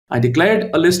I declared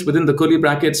a list within the curly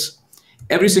brackets.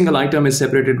 Every single item is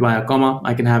separated by a comma.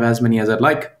 I can have as many as I'd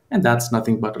like, and that's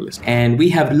nothing but a list. And we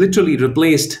have literally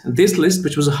replaced this list,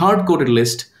 which was a hard-coded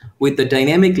list, with the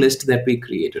dynamic list that we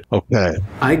created. Okay.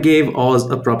 I gave Oz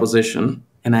a proposition,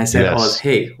 and I said, Oz,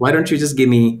 hey, why don't you just give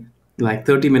me like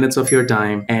 30 minutes of your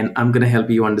time, and I'm going to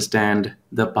help you understand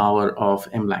the power of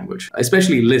M language,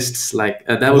 especially lists. Like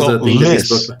that was the thing that we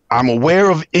spoke about. I'm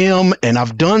aware of M, and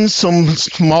I've done some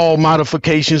small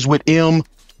modifications with M,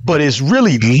 but it's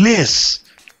really lists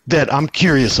that I'm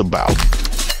curious about.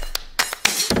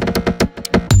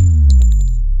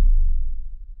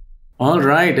 All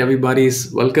right,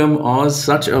 everybody's welcome. Oz,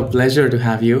 such a pleasure to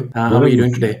have you. How are you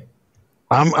doing today?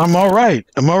 I'm all right.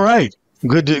 I'm all right.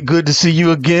 Good to see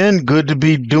you again. Good to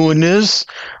be doing this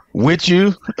with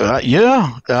you.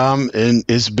 And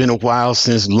it's been a while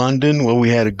since London where we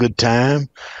had a good time.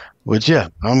 But yeah,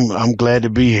 I'm glad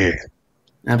to be here.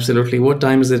 Absolutely. What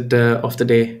time is it of the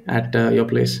day at your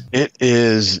place? It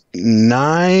is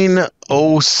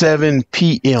 9:07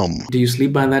 p.m. Do you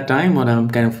sleep by that time, or I'm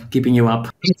kind of keeping you up?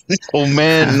 Oh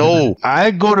man, no. I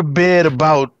go to bed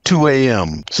about 2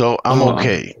 a.m. So I'm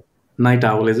okay. Night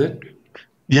owl, is it?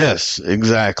 Yes,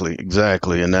 exactly.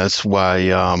 And that's why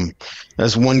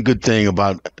that's one good thing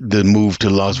about the move to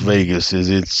Las Vegas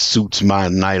is it suits my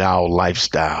night owl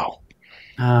lifestyle.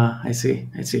 I see.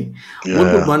 Yeah.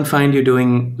 What would one find you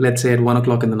doing, let's say, at 1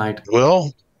 o'clock in the night?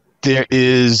 Well, there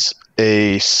is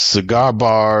a cigar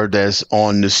bar that's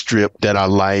on the strip that I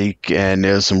like, and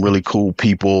there's some really cool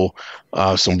people,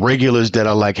 some regulars that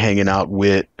I like hanging out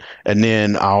with, and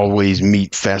then I always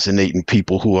meet fascinating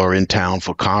people who are in town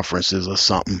for conferences or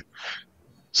something.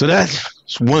 So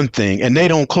that's one thing, and they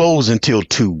don't close until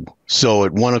 2. So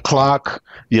at 1 o'clock,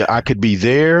 yeah, I could be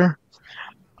there.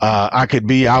 I could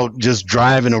be out just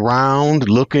driving around,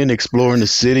 looking, exploring the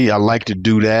city. I like to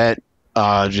do that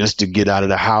just to get out of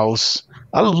the house.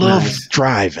 I love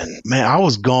driving. Man, I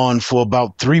was gone for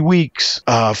about 3 weeks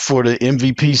for the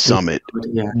MVP Summit,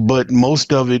 but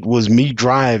most of it was me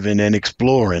driving and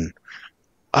exploring.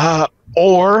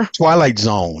 Or Twilight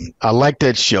Zone. I like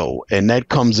that show, and that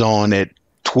comes on at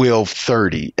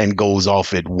 12:30 and goes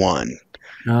off at 1.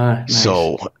 Nice.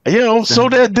 So, so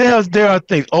that there are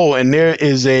things. Oh, and there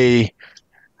is a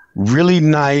really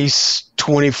nice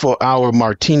 24-hour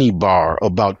martini bar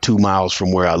about 2 miles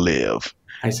from where I live.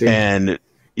 I see. And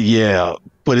yeah,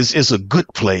 but it's a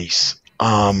good place.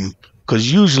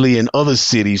 Because usually in other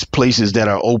cities, places that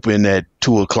are open at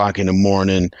 2 o'clock in the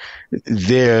morning,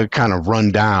 they're kind of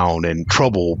run down and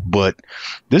trouble. But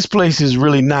this place is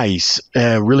really nice.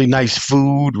 Really nice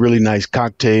food, really nice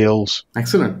cocktails.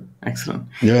 Excellent.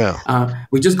 Yeah.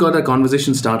 We just got a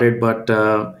conversation started, but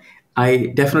I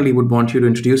definitely would want you to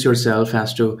introduce yourself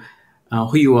as to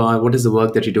who you are, what is the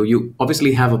work that you do. You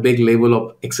obviously have a big label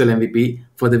of Excel MVP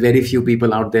for the very few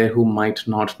people out there who might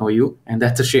not know you, and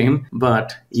that's a shame.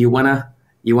 But you wanna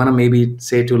maybe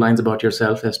say 2 lines about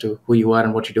yourself as to who you are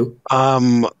and what you do?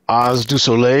 Oz du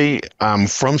Soleil. I'm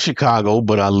from Chicago,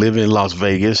 but I live in Las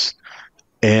Vegas,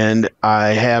 and I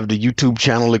have the YouTube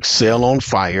channel Excel on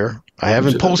Fire. I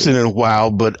haven't posted in a while,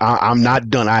 but I'm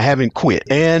not done. I haven't quit.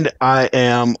 And I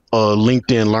am a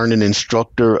LinkedIn learning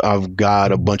instructor. I've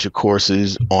got a bunch of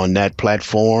courses on that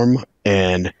platform.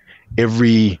 And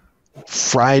every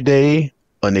Friday,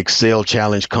 an Excel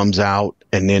challenge comes out.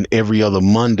 And then every other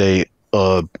Monday,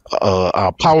 our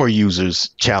Power Users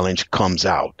challenge comes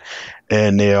out.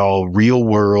 And they're all real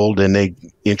world, and they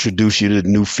introduce you to the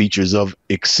new features of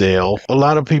Excel. A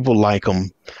lot of people like them.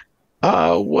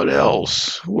 What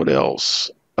else?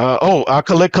 I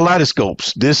collect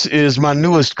kaleidoscopes. This is my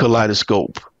newest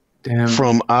kaleidoscope. Damn.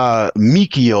 From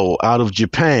Mikio out of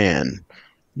Japan.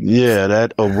 Yeah,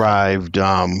 that arrived.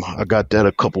 I got that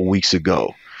a couple weeks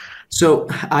ago. So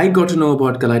I got to know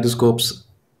about kaleidoscopes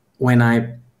when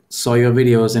I saw your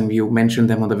videos and you mentioned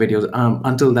them on the videos.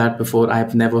 Until that, before,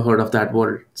 I've never heard of that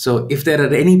word. So if there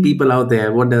are any people out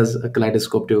there, what does a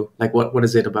kaleidoscope do? Like, what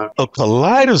is it about? A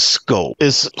kaleidoscope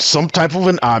is some type of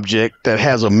an object that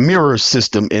has a mirror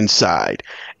system inside,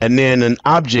 and then an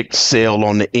object cell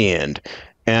on the end.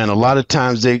 And a lot of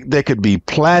times they could be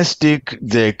plastic,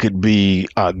 there could be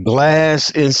glass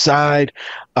inside.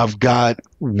 I've got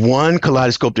one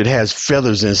kaleidoscope that has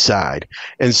feathers inside.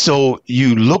 And so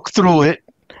you look through it,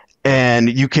 and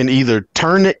you can either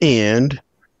turn the end,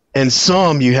 and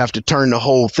some you have to turn the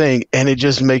whole thing, and it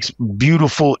just makes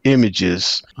beautiful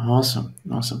images. Awesome.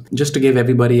 Just to give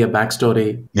everybody a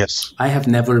backstory. Yes. I have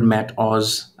never met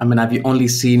Oz. I mean, I've only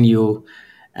seen you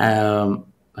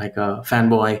like a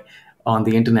fanboy on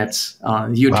the internets,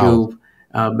 on YouTube,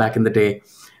 back in the day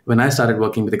when I started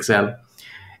working with Excel.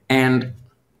 And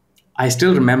I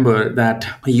still remember that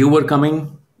you were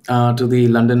coming to the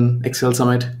London Excel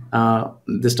Summit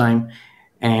this time,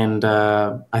 and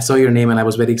I saw your name, and I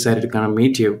was very excited to kind of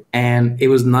meet you. And it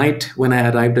was night when I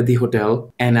arrived at the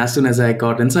hotel, and as soon as I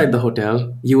got inside the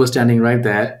hotel, you were standing right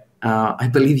there. I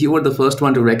believe you were the first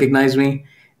one to recognize me,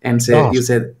 and Oh, you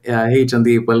said, "Hey,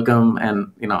 Chandi, welcome,"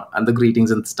 and and the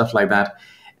greetings and stuff like that.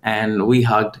 And we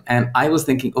hugged, and I was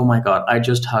thinking, "Oh my God, I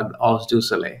just hugged Oz du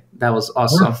Soleil. That was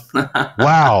awesome."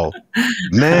 wow,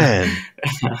 man.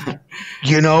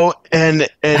 And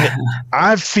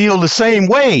I feel the same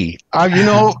way.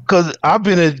 Because I've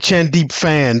been a Chandeep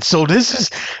fan, so this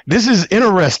is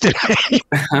interesting.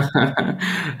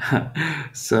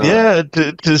 So Yeah,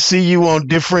 to see you on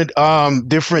different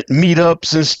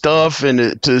meetups and stuff,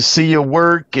 and to see your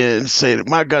work and say,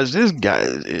 my gosh, this guy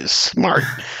is smart.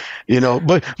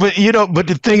 But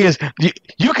the thing is,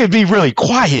 you can be really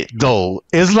quiet though.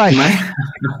 It's like, my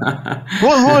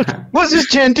what's this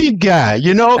Chandeep guy?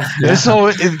 And so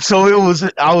it was.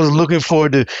 I was looking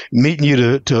forward to meeting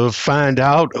you to find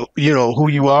out, who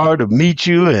you are, to meet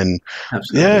you, and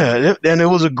absolutely. yeah, and it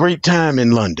was a great time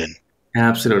in London.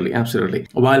 Absolutely, absolutely.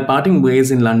 While parting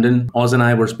ways in London, Oz and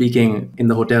I were speaking in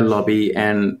the hotel lobby,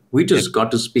 and we just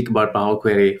got to speak about Power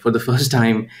Query for the first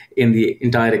time in the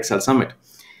entire Excel Summit.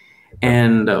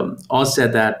 And Oz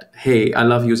said that, hey, I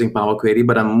love using Power Query,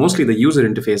 but I'm mostly the user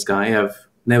interface guy. I've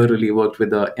never really worked with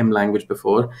the M language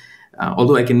before.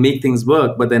 Although I can make things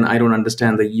work, but then I don't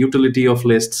understand the utility of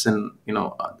lists and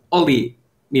all the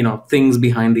things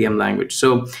behind the M language.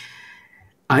 So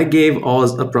I gave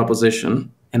Oz a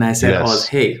proposition, and I said, Oz, Yes.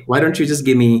 hey, why don't you just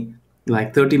give me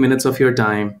like 30 minutes of your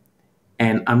time,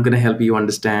 and I'm going to help you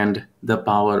understand the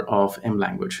power of M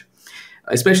language,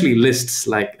 especially lists.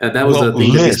 Like that was Well, the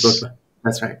thing that we spoke lists. about.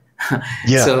 That's right.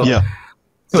 Yeah, so, yeah.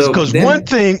 so Because one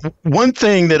then,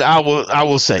 thing that I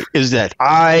will say is that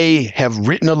I have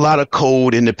written a lot of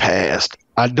code in the past.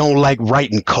 I don't like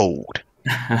writing code.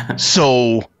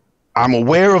 So I'm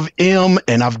aware of M,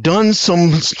 and I've done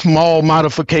some small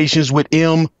modifications with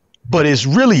M, but it's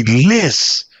really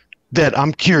lists that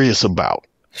I'm curious about.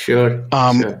 sure,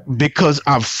 Um, sure. because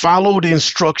I've followed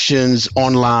instructions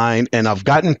online, and I've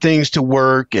gotten things to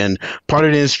work, and part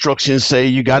of the instructions say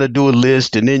you got to do a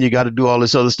list, and then you got to do all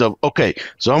this other stuff. Okay,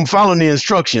 so I'm following the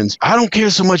instructions. I don't care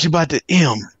so much about the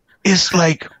M. It's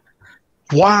like,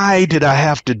 why did I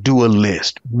have to do a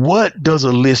list? What does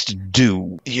a list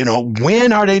do?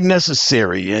 When are they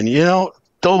necessary? And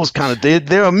those kind of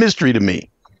they're a mystery to me.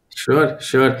 Sure,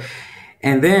 sure.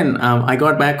 And then I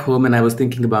got back home and I was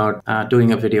thinking about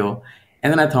doing a video.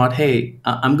 And then I thought, hey,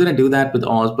 I'm going to do that with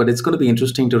Oz, but it's going to be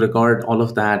interesting to record all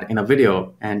of that in a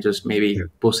video and just maybe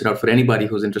post it out for anybody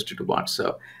who's interested to watch.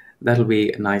 So that'll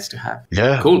be nice to have.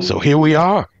 Yeah. Cool. So here we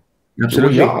are. Here we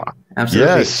Absolutely. are.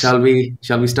 Absolutely. Yes.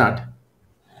 Shall we start?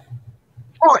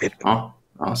 Right. Oh,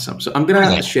 awesome. So I'm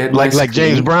going to share my Like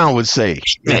James screen. Brown would say.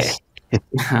 Yeah. Yes.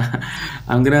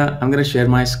 I'm gonna share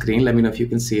my screen. Let me know if you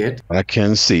can see it. I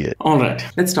can see it. All right,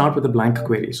 let's start with a blank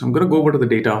query. So I'm gonna go over to the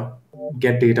data,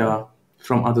 get data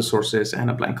from other sources and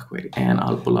a blank query, and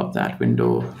I'll pull up that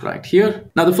window right here.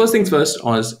 Now the first things first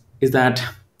is that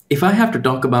if I have to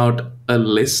talk about a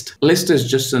list is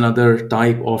just another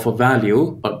type of a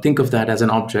value, or think of that as an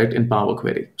object in Power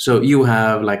Query. So you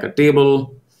have like a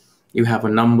table, you have a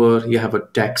number, you have a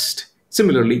text.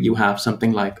 Similarly, you have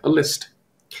something like a list.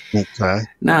 Okay.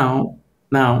 Now,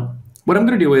 what I'm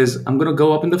going to do is I'm going to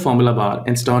go up in the formula bar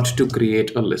and start to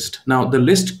create a list. Now, the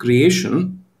list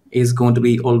creation is going to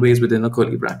be always within a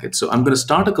curly bracket. So I'm going to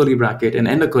start a curly bracket and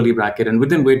end a curly bracket, and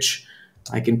within which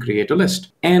I can create a list.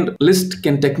 And list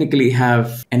can technically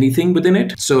have anything within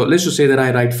it. So let's just say that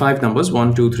I write 5 numbers,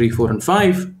 1, 2, 3, 4, and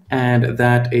 5, and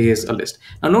that is a list.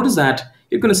 Now notice that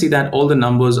you're going to see that all the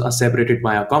numbers are separated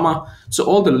by a comma. So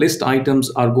all the list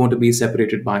items are going to be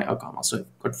separated by a comma. So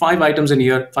I've got 5 items in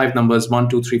here, 5 numbers, 1,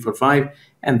 2, 3, 4, 5,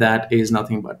 and that is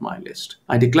nothing but my list.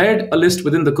 I declared a list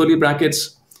within the curly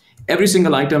brackets. Every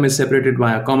single item is separated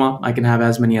by a comma. I can have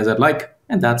as many as I'd like,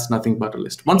 and that's nothing but a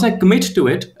list. Once I commit to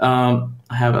it, I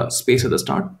have a space at the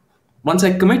start. Once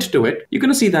I commit to it, you're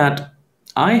going to see that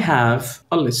I have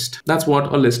a list. That's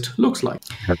what a list looks like.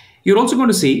 You're also going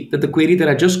to see that the query that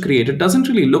I just created doesn't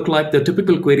really look like the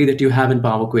typical query that you have in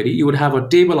Power Query. You would have a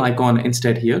table icon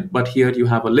instead here, but here you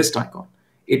have a list icon.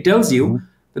 It tells you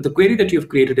that the query that you've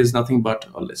created is nothing but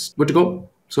a list. Good to go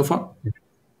so far?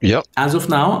 Yep. As of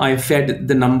now, I fed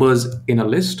the numbers in a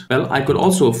list. Well, I could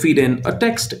also feed in a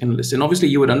text in a list. And obviously,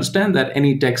 you would understand that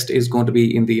any text is going to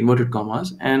be in the inverted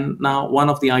commas. And now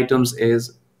one of the items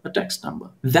is a text number.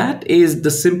 That is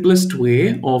the simplest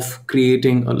way of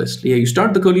creating a list. Yeah, you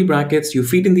start the curly brackets, you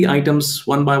feed in the items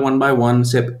one by one,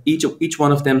 each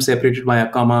one of them separated by a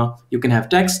comma. You can have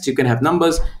text, you can have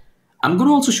numbers. I'm going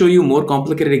to also show you more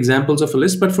complicated examples of a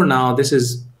list, but for now, this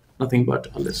is nothing but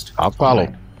a list. I'll All follow.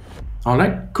 right. All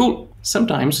right, cool.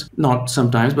 Sometimes, not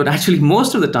sometimes, but actually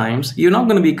most of the times, you're not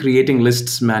going to be creating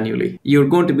lists manually. You're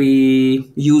going to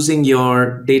be using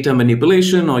your data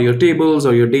manipulation or your tables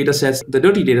or your data sets, the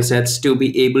dirty data sets, to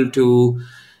be able to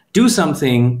do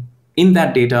something in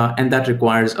that data, and that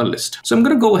requires a list. So I'm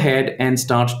going to go ahead and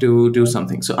start to do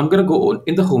something. So I'm going to go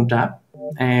in the Home tab,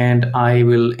 and I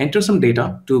will enter some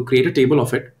data to create a table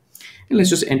of it. And let's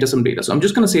just enter some data. So I'm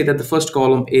just going to say that the first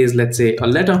column is, let's say, a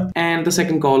letter, and the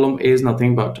second column is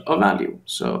nothing but a value.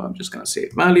 So I'm just going to say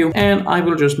value, and I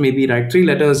will just maybe write 3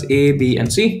 letters, A, B,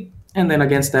 and C. And then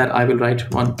against that, I will write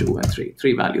 1, 2, and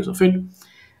 3 values of it.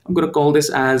 I'm going to call this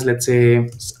as, let's say,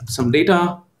 some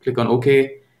data, click on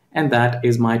OK, and that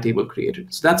is my table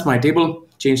created. So that's my table.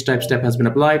 Change type step has been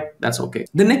applied. That's okay.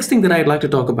 The next thing that I'd like to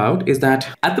talk about is that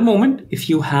at the moment, if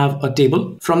you have a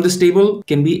table, from this table,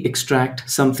 can we extract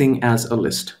something as a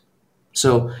list?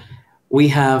 So we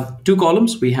have 2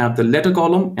 columns. We have the letter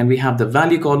column and we have the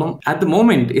value column. At the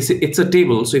moment, it's a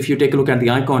table. So if you take a look at the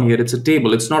icon here, it's a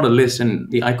table. It's not a list, and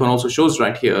the icon also shows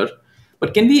right here.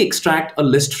 But can we extract a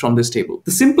list from this table?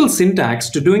 The simple syntax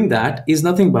to doing that is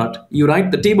nothing but you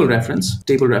write the table reference,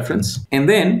 and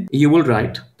then you will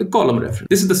write the column reference.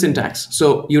 This is the syntax.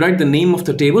 So you write the name of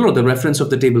the table or the reference of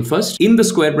the table first. In the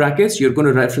square brackets, you're going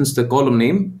to reference the column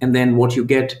name, and then what you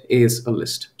get is a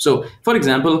list. So for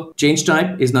example, change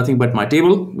type is nothing but my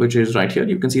table, which is right here.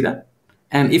 You can see that.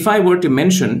 And if I were to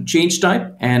mention change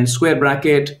type and square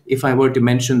bracket, if I were to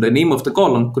mention the name of the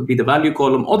column, could be the value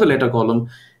column or the letter column,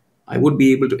 I would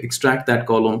be able to extract that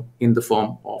column in the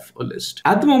form of a list.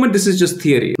 At the moment, this is just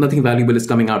theory. Nothing valuable is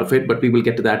coming out of it, but we will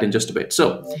get to that in just a bit.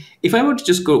 So if I were to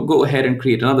just go ahead and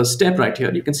create another step right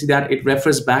here, you can see that it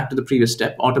refers back to the previous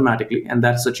step automatically, and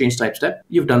that's a change type step.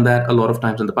 You've done that a lot of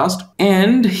times in the past.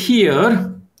 And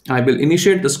here, I will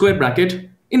initiate the square bracket.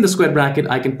 In the square bracket,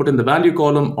 I can put in the value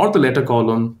column or the letter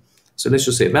column. So let's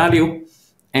just say value,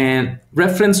 and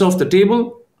reference of the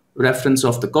table, reference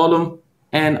of the column,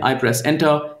 and I press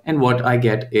enter, and what I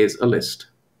get is a list,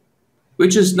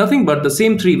 which is nothing but the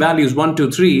same 3 values, 1,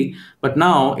 2, 3, but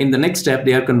now in the next step,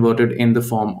 they are converted in the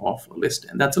form of a list,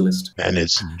 and that's a list. And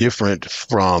it's different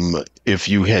from if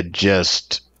you had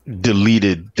just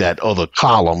deleted that other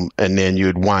column, and then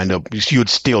you'd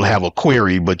still have a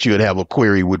query, but you'd have a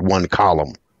query with 1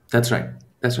 column. That's right.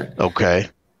 That's right. Okay.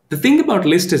 The thing about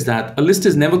list is that a list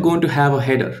is never going to have a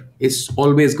header. It's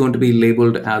always going to be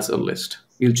labeled as a list.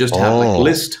 You'll just have like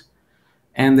list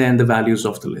and then the values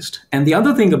of the list. And the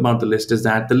other thing about the list is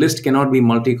that the list cannot be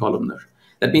multi-columnar.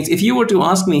 That means if you were to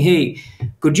ask me, hey,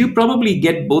 could you probably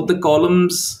get both the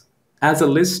columns as a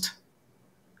list?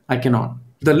 I cannot.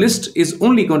 The list is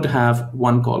only going to have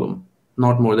 1 column,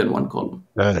 not more than 1 column.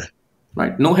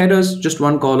 Right? No headers, just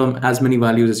 1 column, as many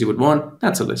values as you would want.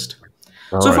 That's a list.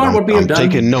 All so right, far, what we have done. I'm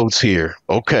taking notes here.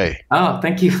 Okay. Ah,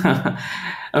 thank you.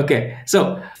 Okay.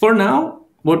 So for now,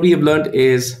 what we have learned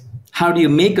is how do you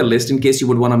make a list in case you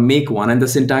would want to make one. And the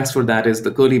syntax for that is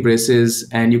the curly braces,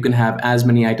 and you can have as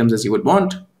many items as you would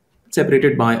want,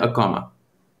 separated by a comma.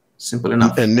 Simple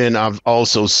enough. And then I've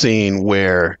also seen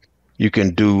where you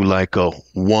can do like a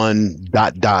 1 ...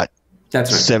 That's right.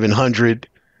 700.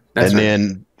 That's and right.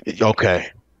 then,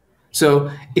 okay.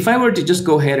 So if I were to just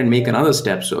go ahead and make another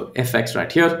step, so fx right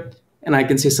here, and I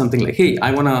can say something like, hey,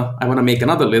 I wanna make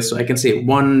another list. So I can say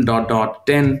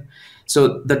 1.10.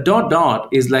 So the ...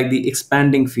 is like the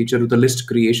expanding feature of the list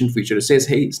creation feature. It says,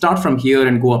 hey, start from here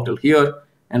and go up till here.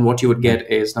 And what you would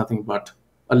get is nothing but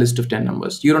a list of 10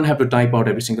 numbers. You don't have to type out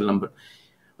every single number.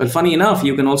 Well, funny enough,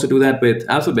 you can also do that with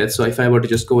alphabets. So if I were to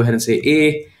just go ahead and say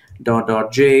A, ...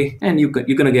 J, and you're going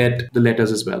to get the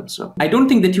letters as well. So I don't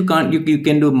think that you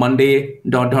can do Monday ...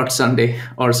 Sunday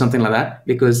or something like that,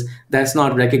 because that's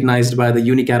not recognized by the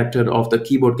unicharacter of the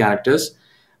keyboard characters.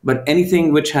 But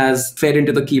anything which has fed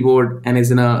into the keyboard and is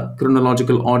in a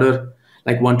chronological order,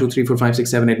 like 1, 2, 3, 4, 5,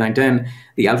 6, 7, 8, 9, 10,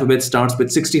 the alphabet starts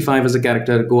with 65 as a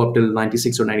character, go up till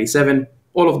 96 or 97.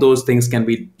 All of those things can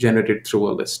be generated through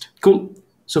a list. Cool.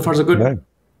 So far, so good. Yeah.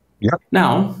 Yeah.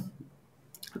 Now,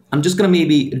 I'm just going to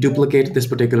maybe duplicate this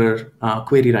particular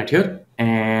query right here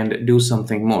and do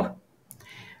something more.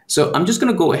 So I'm just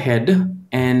going to go ahead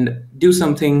and do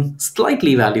something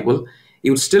slightly valuable.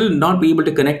 You would still not be able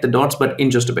to connect the dots, but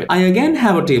in just a bit. I again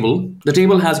have a table. The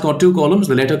table has got 2 columns,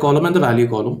 the letter column and the value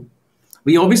column.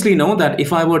 We obviously know that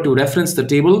if I were to reference the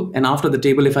table, and after the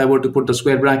table, if I were to put the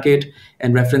square bracket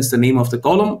and reference the name of the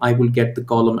column, I will get the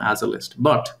column as a list.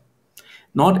 But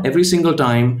not every single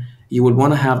time you would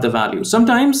want to have the value.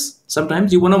 Sometimes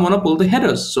you want to pull the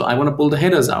headers. So I want to pull the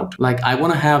headers out. Like I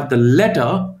want to have the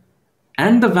letter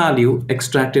and the value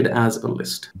extracted as a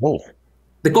list. Oh,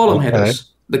 The column okay.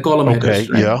 headers. The column Okay. headers,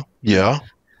 right? Yeah. Yeah.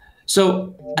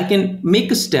 So I can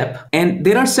make a step, and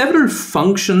there are several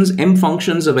functions, M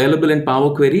functions available in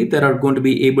Power Query that are going to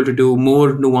be able to do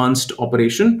more nuanced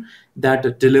operation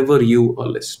that deliver you a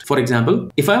list. For example,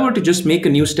 if I were to just make a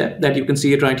new step that you can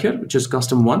see it right here, which is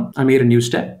custom one, I made a new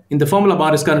step. In the formula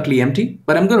bar is currently empty,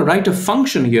 but I'm going to write a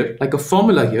function here, like a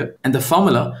formula here, and the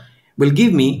formula will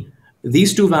give me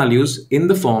these two values in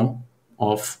the form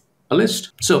of a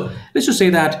list. So let's just say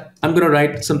that I'm going to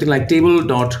write something like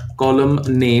table.column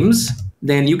names.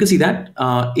 Then you can see that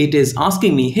it is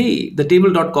asking me, hey, the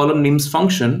table.column names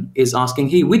function is asking,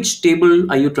 hey, which table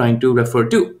are you trying to refer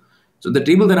to? So the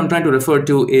table that I'm trying to refer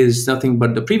to is nothing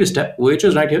but the previous step, which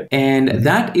is right here. And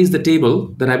that is the table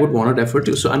that I would want to refer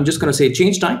to. So I'm just going to say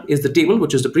change type is the table,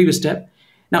 which is the previous step.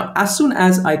 Now, as soon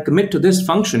as I commit to this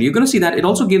function, you're going to see that it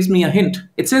also gives me a hint.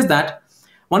 It says that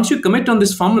once you commit on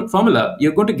this formula,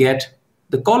 you're going to get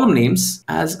the column names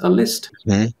as a list.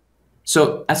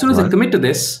 So as soon as I commit to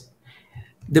this,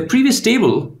 the previous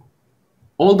table,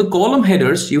 all the column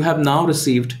headers you have now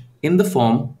received in the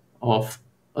form of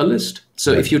a list.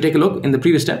 So if you take a look in the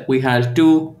previous step, we had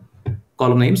two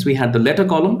column names. We had the letter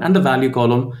column and the value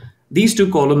column. These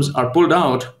two columns are pulled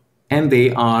out and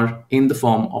they are in the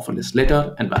form of a list,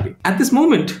 letter and value. At this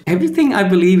moment, everything I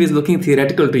believe is looking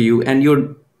theoretical to you, and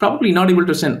you're probably not able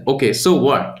to send, okay, so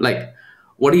what? Like,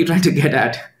 what are you trying to get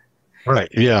at? Right.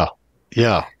 Yeah.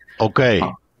 Yeah. Okay.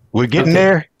 We're getting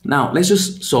there. Now, let's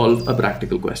just solve a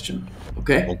practical question.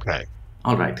 Okay? Okay.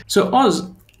 All right. So, Oz,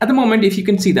 at the moment, if you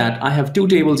can see that, I have two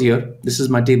tables here. This is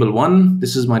my table 1.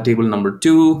 This is my table number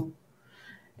 2.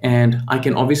 And I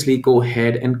can obviously go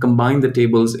ahead and combine the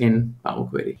tables in Power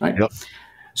Query, right? Yep.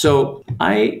 So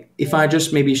if I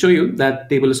just maybe show you that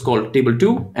table is called table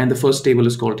 2 and the first table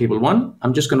is called table 1,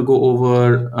 I'm just going to go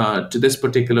over to this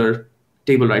particular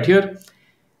table right here,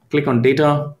 click on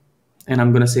data, and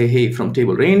I'm going to say, hey, from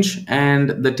table range,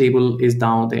 and the table is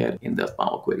down there in the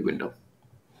Power Query window,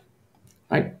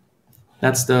 right?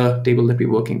 That's the table that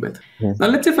we're working with. Now,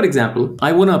 let's say, for example,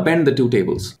 I want to append the two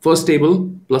tables. First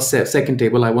table plus second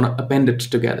table, I want to append it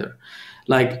together.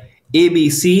 Like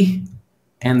ABC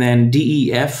and then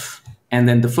DEF, and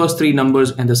then the first three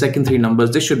numbers and the second three numbers,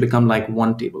 this should become like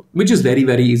one table, which is very,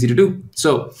 very easy to do.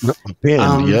 So,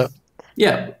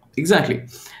 yeah, exactly.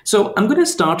 So I'm going to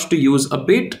start to use a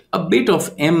bit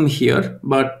of M here,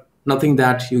 but nothing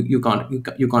that you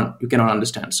cannot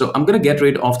understand. So I'm going to get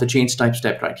rid of the change type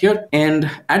step right here.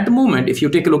 And at the moment, if you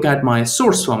take a look at my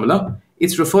source formula,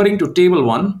 it's referring to table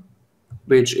 1,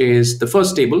 which is the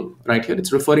first table right here.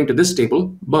 It's referring to this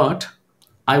table, but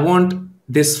I want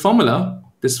this formula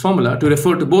to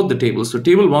refer to both the tables. So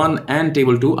table 1 and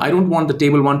table 2, I don't want the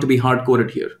table 1 to be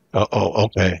hard-coded here.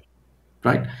 Okay.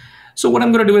 Right? So what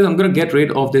I'm going to do is I'm going to get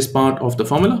rid of this part of the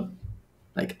formula.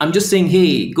 Like I'm just saying,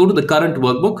 hey, go to the current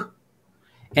workbook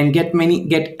and get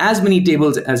as many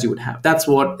tables as you would have. That's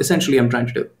what essentially I'm trying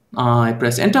to do. I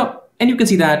press enter, and you can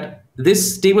see that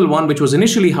this table 1, which was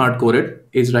initially hard-coded,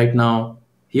 is right now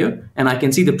here. And I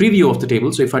can see the preview of the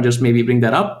table. So if I just maybe bring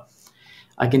that up,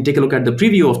 I can take a look at the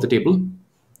preview of the table.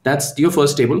 That's your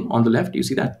first table on the left. You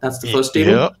see that? That's the first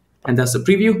table. Yep. And that's the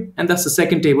preview. And that's the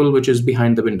second table, which is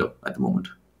behind the window at the moment.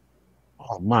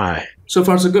 Oh, my. So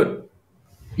far, so good.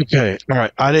 Okay. All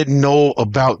right. I didn't know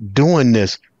about doing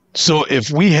this. So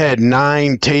if we had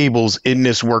 9 tables in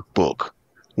this workbook,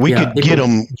 we could get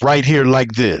them right here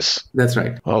like this. That's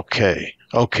right. Okay.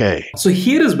 Okay. So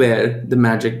here is where the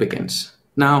magic begins.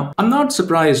 Now, I'm not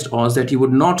surprised, Oz, that you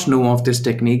would not know of this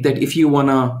technique, that if you want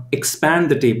to expand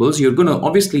the tables, you're going to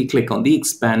obviously click on the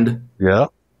expand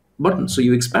button. So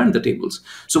you expand the tables.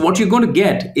 So what you're going to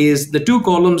get is the 2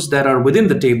 columns that are within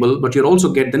the table, but you'll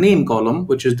also get the name column,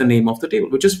 which is the name of the table,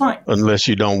 which is fine. Unless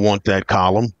you don't want that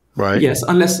column, right? Yes,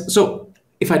 so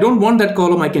if I don't want that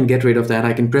column, I can get rid of that.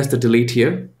 I can press the delete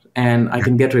here and I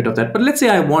can get rid of that. But let's say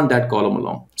I want that column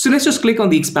along. So let's just click on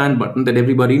the expand button that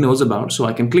everybody knows about. So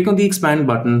I can click on the expand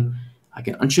button. I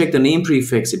can uncheck the name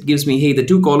prefix. It gives me, hey, the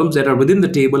 2 columns that are within the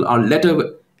table are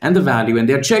letter and the value, and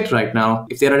they're checked right now.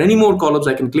 If there are any more columns,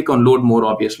 I can click on load more,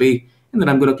 obviously. And then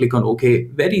I'm going to click on OK.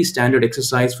 Very standard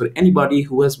exercise for anybody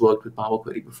who has worked with Power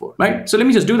Query before, right? So let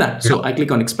me just do that. So I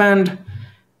click on expand,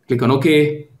 click on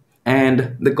OK,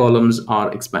 and the columns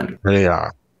are expanded. They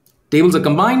are. Tables are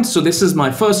combined. So this is my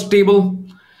first table.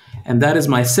 And that is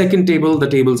my second table. The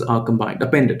tables are combined,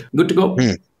 appended. Good to go?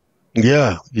 Mm.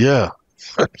 Yeah, yeah.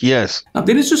 Yes. Now,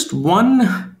 there is just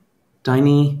one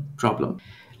tiny problem.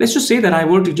 Let's just say that I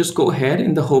were to just go ahead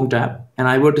in the Home tab and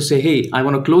I were to say, hey, I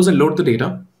want to close and load the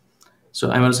data. So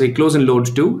I want to say close and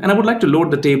load to, and I would like to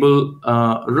load the table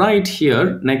right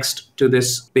here next to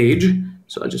this page.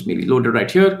 So I'll just maybe load it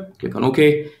right here, click on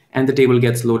OK, and the table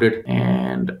gets loaded.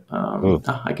 And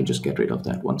I can just get rid of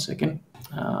that 1 second.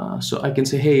 So I can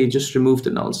say, hey, just remove the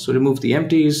nulls. So remove the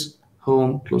empties,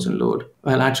 home, close and load.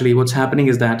 Well, actually what's happening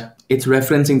is that it's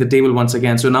referencing the table once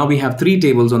again. So now we have 3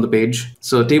 tables on the page.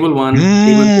 So table 1,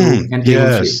 table 2, and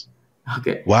table 3.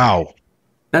 Okay. Wow.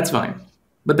 That's fine.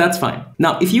 But that's fine.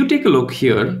 Now, if you take a look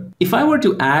here, if I were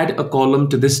to add a column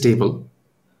to this table,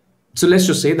 so let's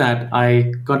just say that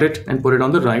I cut it and put it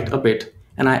on the right a bit,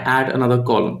 and I add another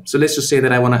column. So let's just say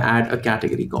that I want to add a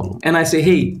category column. And I say,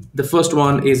 hey, the first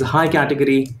one is a high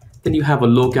category, then you have a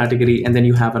low category, and then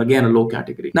you have again a low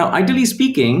category. Now, ideally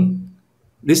speaking,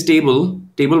 this table,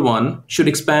 table 1, should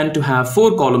expand to have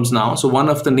 4 columns now. So one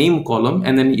of the name column,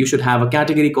 and then you should have a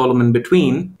category column in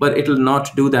between, but it will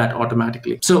not do that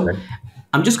automatically. So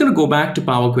I'm just going to go back to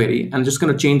Power Query. I'm just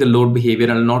going to change the load behavior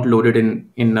and I'll not load it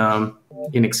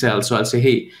in Excel. So I'll say,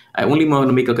 hey, I only want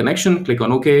to make a connection, click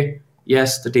on OK.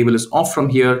 Yes, the table is off from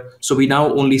here. So we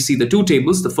now only see the 2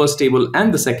 tables, the first table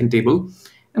and the second table.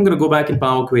 I'm going to go back in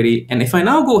Power Query. And if I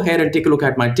now go ahead and take a look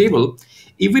at my table,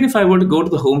 even if I were to go to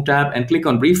the Home tab and click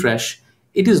on refresh,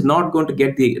 it is not going to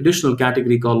get the additional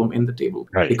category column in the table.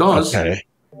 Right.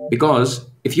 Because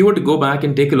if you were to go back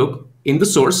and take a look in the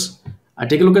source, I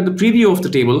take a look at the preview of the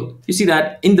table, you see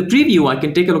that in the preview, I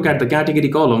can take a look at the category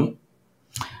column,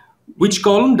 which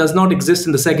column does not exist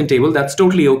in the second table. That's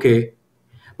totally okay.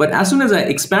 But as soon as I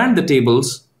expand the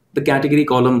tables, the category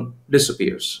column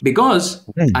disappears because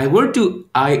I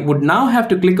would now have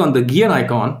to click on the gear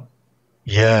icon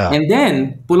and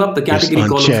then pull up the category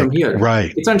column from here.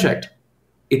 Right. It's unchecked.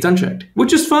 It's unchecked,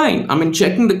 which is fine. I mean,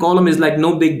 checking the column is like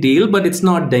no big deal, but it's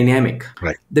not dynamic.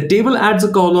 Right. The table adds a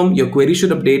column, your query should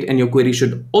update, and your query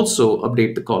should also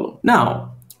update the column.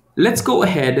 Now, let's go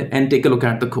ahead and take a look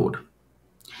at the code.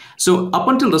 So up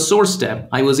until the source step,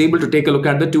 I was able to take a look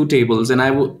at the 2 tables, and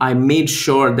I made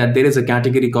sure that there is a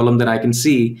category column that I can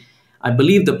see. I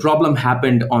believe the problem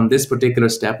happened on this particular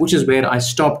step, which is where I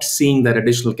stopped seeing that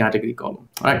additional category column.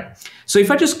 All right. So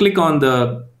if I just click on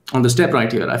the step right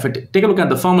here, if I take a look at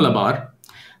the formula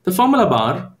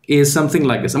bar is something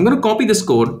like this. I'm going to copy this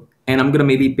code and I'm going to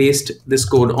maybe paste this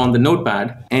code on the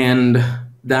notepad, and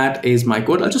that is my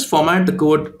code. I'll just format the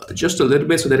code just a little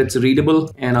bit so that it's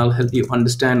readable, and I'll help you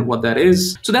understand what that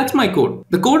is. So that's my code.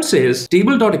 The code says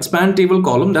table.expand table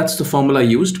column. That's the formula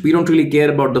used. We don't really care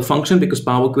about the function because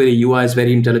Power Query UI is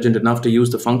very intelligent enough to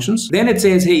use the functions. Then it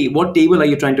says, hey, what table are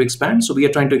you trying to expand? So we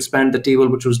are trying to expand the table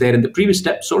which was there in the previous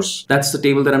step, source. That's the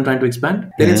table that I'm trying to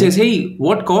expand. Then it says, hey,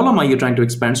 what column are you trying to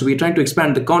expand? So we're trying to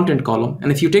expand the content column.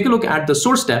 And if you take a look at the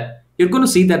source step, you're going to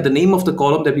see that the name of the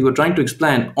column that we were trying to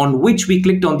expand, on which we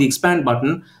clicked on the expand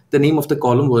button, the name of the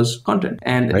column was content.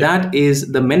 And that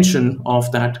is the mention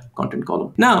of that content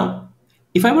column. Now,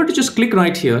 if I were to just click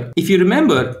right here, if you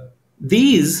remember,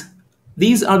 these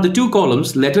are the 2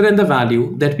 columns, letter and the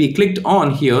value, that we clicked on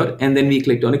here, and then we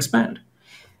clicked on expand.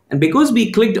 And because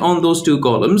we clicked on those 2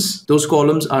 columns, those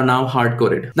columns are now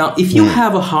hard-coded. Now, if you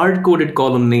have a hard-coded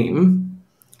column name,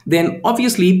 then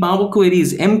obviously Power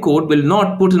Query's M code will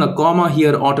not put in a comma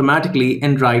here automatically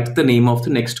and write the name of the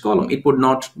next column. It would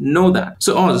not know that.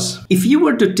 So Oz, if you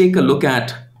were to take a look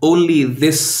at only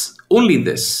this,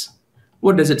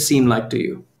 what does it seem like to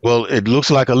you? Well, it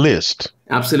looks like a list.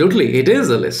 Absolutely, it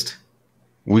is a list.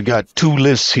 We got 2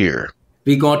 lists here.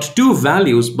 We got 2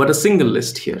 values, but a single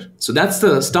list here. So that's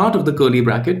the start of the curly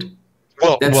bracket.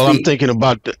 Well, I'm thinking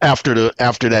about after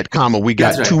that comma, we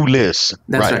got 2 lists.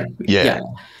 That's right. Yeah.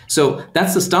 So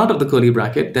that's the start of the curly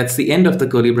bracket. That's the end of the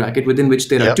curly bracket, within which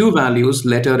there are 2 values,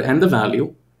 letter and the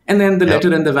value. And then the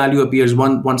letter and the value appears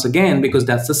once again because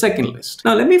that's the second list.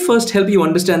 Now, let me first help you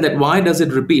understand that why does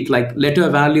it repeat? Like letter,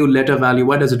 value,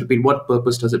 why does it repeat? What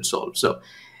purpose does it solve? So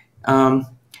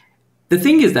the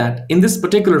thing is that in this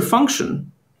particular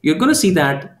function, you're going to see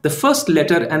that the first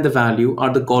letter and the value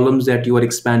are the columns that you are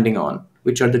expanding on,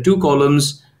 which are the 2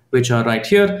 columns which are right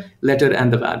here, letter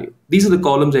and the value. These are the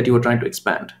columns that you are trying to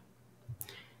expand.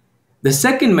 The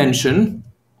second mention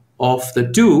of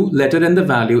the 2, letter and the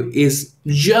value, is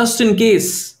just in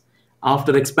case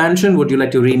after expansion, would you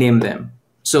like to rename them?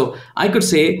 So I could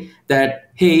say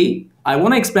that, hey, I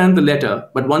want to expand the letter,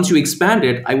 but once you expand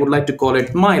it, I would like to call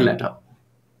it my letter.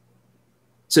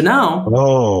 So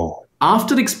now,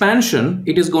 after expansion,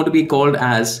 it is going to be called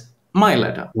as my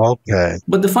letter. Okay.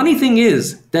 But the funny thing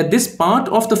is that this part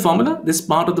of the formula,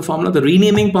 the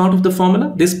renaming part of the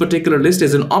formula, this particular list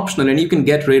is an optional and you can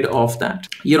get rid of that.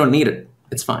 You don't need it.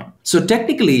 It's fine. So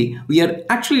technically, we are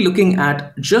actually looking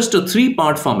at just a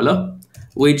three-part formula,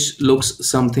 which looks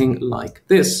something like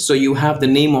this. So you have the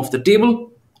name of the table,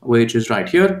 which is right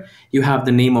here. You have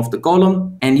the name of the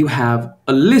column, and you have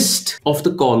a list of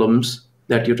the columns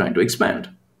that you're trying to expand.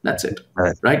 That's it.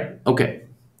 Right. Right? Okay.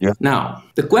 Yeah. Now,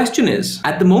 the question is,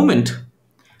 at the moment,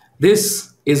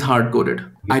 this is hard-coded.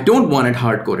 I don't want it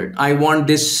hard-coded. I want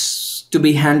this to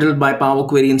be handled by Power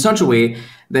Query in such a way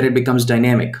that it becomes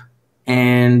dynamic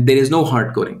and there is no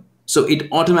hard coding. So it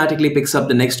automatically picks up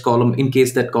the next column in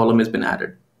case that column has been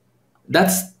added.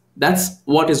 That's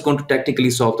what is going to technically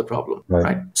solve the problem,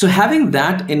 right? So having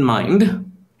that in mind,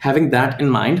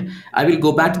 I will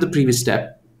go back to the previous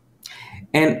step.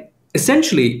 And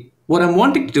essentially, what I'm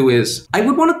wanting to do is I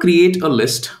would want to create a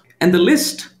list, and the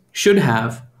list should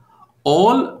have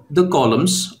all the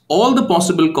columns, all the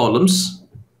possible columns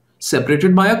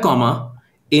separated by a comma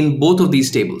in both of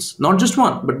these tables, not just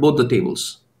one, but both the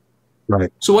tables.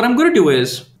 Right. So what I'm going to do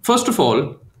is, first of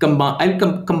all,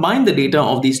 I'll combine the data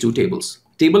of these two tables,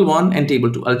 table 1 and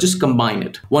table 2. I'll just combine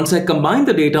it. Once I combine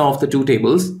the data of the two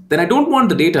tables, then I don't want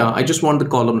the data, I just want the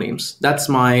column names. That's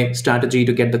my strategy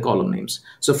to get the column names.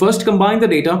 So first combine the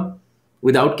data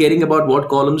without caring about what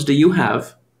columns do you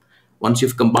have. Once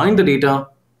you've combined the data,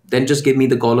 then just give me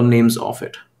the column names of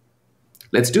it.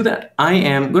 Let's do that. I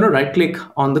am going to right click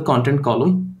on the content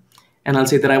column and I'll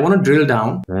say that I want to drill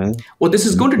down. What this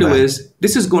is going to do is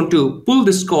this is going to pull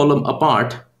this column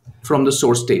apart from the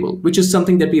source table, which is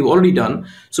something that we've already done.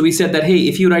 So we said that, hey,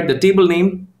 if you write the table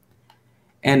name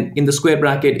and in the square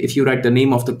bracket, if you write the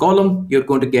name of the column, you're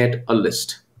going to get a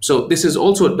list. So this is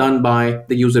also done by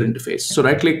the user interface. So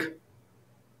right click,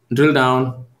 drill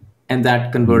down, and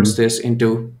that converts this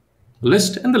into a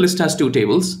list. And the list has two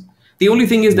tables. The only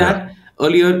thing is that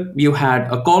earlier you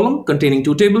had a column containing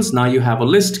two tables. Now you have a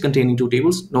list containing two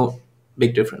tables. No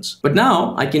big difference. But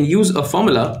now I can use a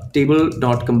formula,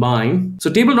 table.combine. So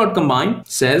table.combine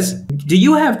says, do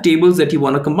you have tables that you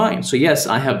want to combine? So yes,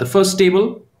 I have the first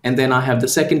table and then I have the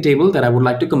second table that I would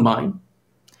like to combine.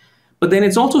 But then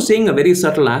it's also saying a very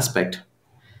subtle aspect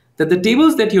that the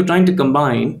tables that you're trying to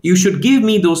combine, you should give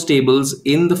me those tables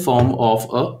in the form of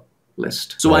a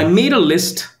list. So I made a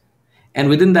list, and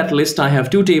within that list, I have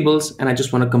two tables and I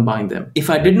just want to combine them. If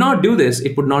I did not do this,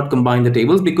 it would not combine the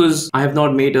tables because I have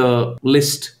not made a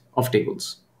list of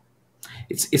tables.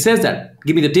 It says that,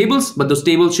 give me the tables, but those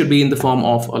tables should be in the form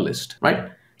of a list, right?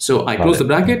 So I close the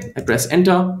bracket, I press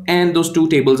enter, and those two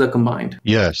tables are combined.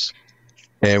 Yes.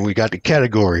 And we got the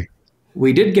category.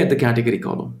 We did get the category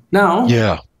column. Now,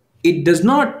 it does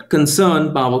not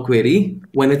concern Power Query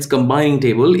when it's combining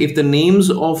table. If the names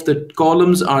of the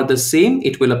columns are the same,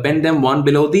 it will append them one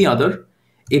below the other.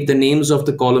 If the names of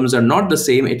the columns are not the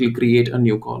same, it will create a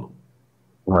new column.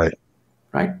 Right.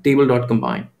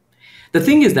 Table.combine. The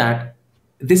thing is that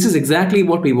this is exactly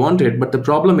what we wanted, but the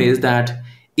problem is that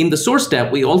in the source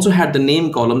step, we also had the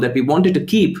name column that we wanted to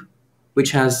keep,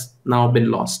 which has now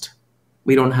been lost.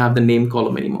 We don't have the name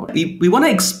column anymore. We want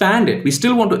to expand it. We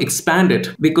still want to expand it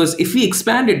because if we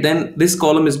expand it, then this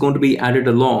column is going to be added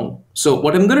along. So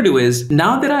what I'm going to do is,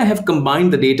 now that I have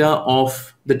combined the data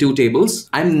of the two tables,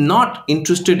 I'm not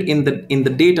interested in the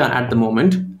data at the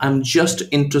moment. I'm just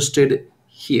interested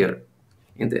here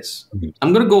in this.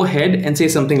 I'm going to go ahead and say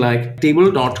something like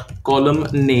table.column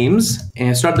names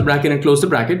and start the bracket and close the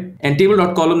bracket. And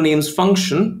table.column names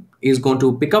function is going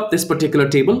to pick up this particular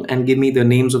table and give me the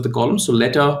names of the columns. So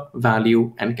letter,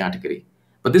 value, and category.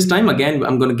 But this time, again,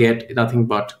 I'm going to get nothing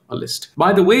but a list.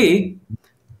 By the way,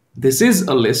 this is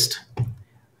a list.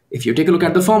 If you take a look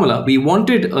at the formula, we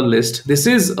wanted a list. This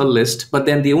is a list, but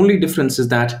then the only difference is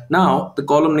that now the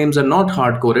column names are not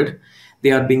hard-coded.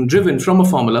 They are being driven from a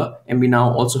formula, and we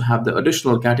now also have the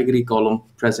additional category column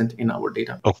present in our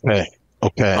data. Okay.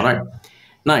 All right.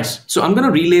 Nice. So I'm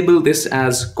going to relabel this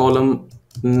as column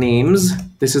names.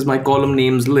 This is my column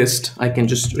names list. I can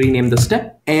just rename the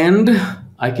step and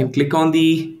I can click on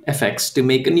the FX to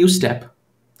make a new step.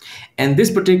 And this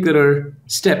particular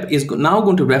step is now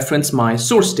going to reference my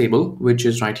source table, which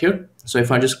is right here. So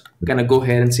if I just kind of go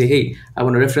ahead and say, hey, I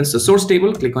want to reference the source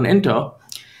table, click on enter.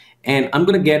 And I'm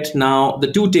going to get now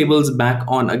the two tables back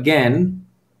on again,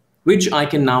 which I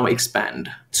can now expand.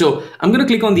 So I'm going to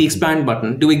click on the expand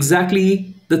button, do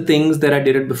exactly the things that I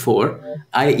did it before.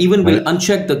 I even will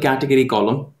uncheck the category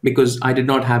column because I did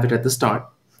not have it at the start.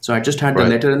 So I just had the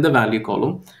letter and the value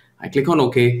column. I click on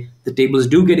OK. The tables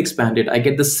do get expanded. I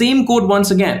get the same code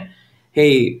once again.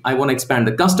 Hey, I want to expand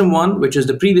the custom one, which is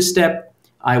the previous step.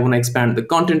 I want to expand the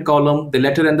content column, the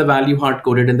letter and the value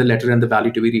hard-coded, and the letter and the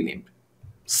value to be renamed.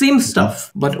 Same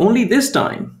stuff, but only this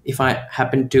time, if I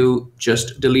happen to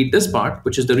just delete this part,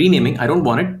 which is the renaming, I don't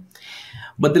want it.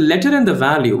 But the letter and the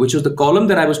value, which is the column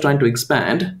that I was trying to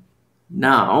expand,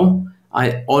 now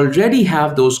I already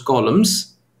have those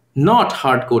columns not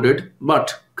hard-coded,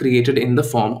 but created in the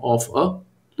form of a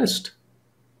list.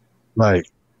 Right.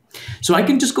 So I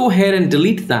can just go ahead and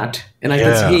delete that, and I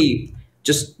can say, hey,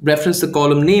 just reference the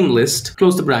column name list,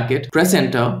 close the bracket, press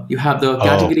enter. You have the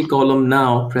category column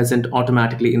now present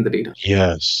automatically in the data.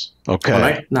 Yes. Okay. All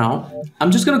right. Now,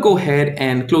 I'm just going to go ahead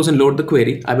and close and load the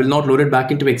query. I will not load it back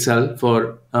into Excel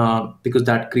for because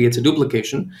that creates a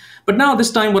duplication. But now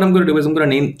this time what I'm going to do is I'm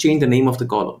going to change the name of the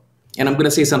column. And I'm going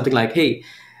to say something like, hey,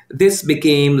 this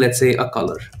became, let's say, a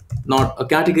color. Not a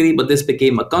category, but this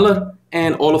became a color.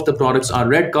 And all of the products are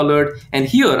red colored. And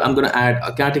here I'm going to add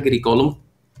a category column.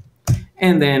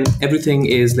 And then everything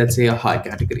is, let's say, a high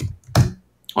category.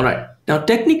 All right. Now,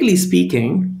 technically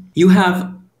speaking, you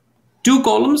have two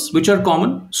columns which are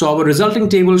common. So our resulting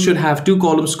table should have two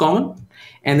columns common.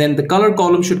 And then the color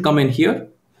column should come in here.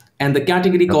 And the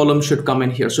category column should come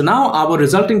in here. So now our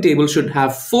resulting table should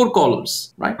have 4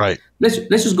 columns, right? Right. Let's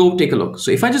just go take a look. So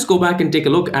if I just go back and take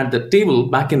a look at the table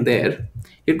back in there,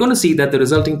 you're going to see that the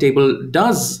resulting table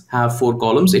does have 4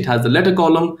 columns. It has the letter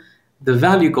column, the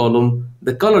value column,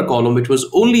 the color column, which was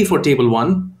only for table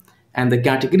 1, and the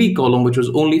category column, which was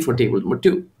only for table number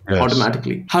 2,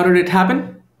 automatically. How did it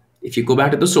happen? If you go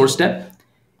back to the source step,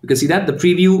 you can see that the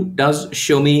preview does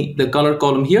show me the color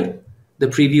column here. The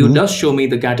preview does show me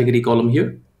the category column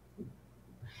here.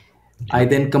 I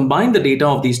then combine the data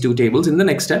of these two tables in the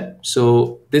next step.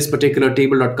 So this particular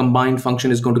table.combine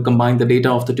function is going to combine the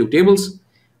data of the two tables.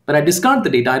 But I discard the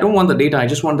data. I don't want the data. I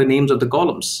just want the names of the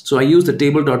columns. So I use the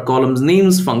table.columns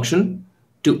names function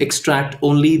to extract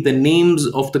only the names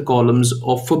of the columns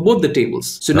for both the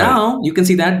tables. So now you can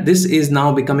see that this is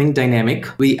now becoming dynamic.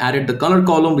 We added the color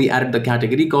column. We added the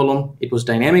category column. It was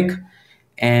dynamic.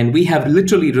 And we have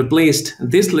literally replaced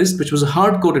this list, which was a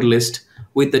hard-coded list,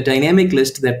 with the dynamic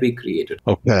list that we created.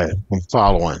 Okay, I'm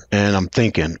following and I'm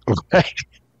thinking. Okay.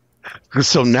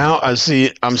 So now I'm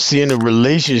seeing a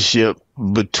relationship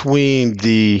between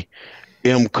the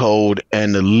M code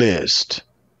and the list.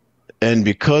 And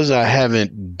because I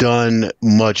haven't done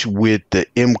much with the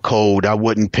M code, I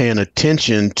wasn't paying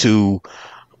attention to,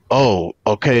 oh,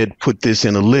 okay, put this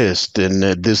in a list and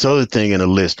this other thing in a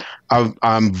list.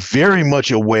 I'm very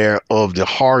much aware of the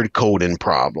hard coding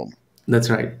problem. That's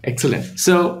right. Excellent.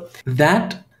 So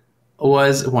that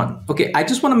was one. Okay, I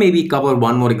just want to maybe cover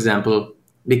one more example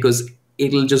because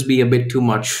it'll just be a bit too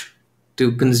much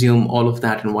to consume all of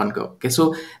that in one go. Okay,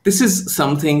 so this is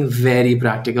something very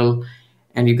practical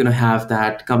and you're going to have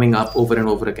that coming up over and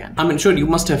over again. I'm sure you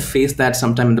must have faced that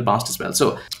sometime in the past as well.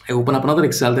 So I open up another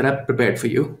Excel that I've prepared for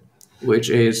you, which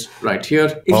is right here.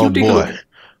 If you take a look,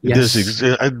 yes.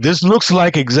 This looks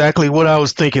like exactly what I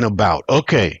was thinking about.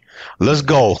 Okay, let's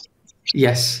go.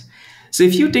 Yes. So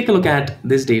if you take a look at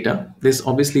this data, this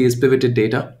obviously is pivoted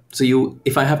data. So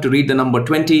if I have to read the number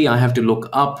 20, I have to look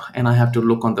up and I have to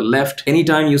look on the left.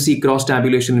 Anytime you see cross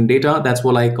tabulation in data, that's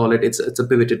what I call it. It's a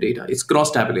pivoted data. It's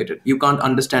cross tabulated. You can't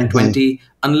understand 20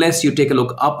 unless you take a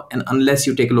look up and unless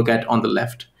you take a look at on the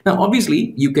left. Now,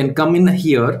 obviously, you can come in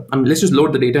here. Let's just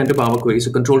load the data into Power Query.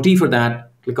 So Control T for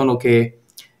that. Click on OK.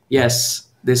 Yes.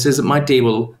 This is my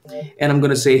table and I'm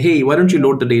going to say, hey, why don't you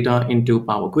load the data into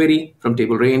Power Query from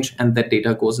table range, and that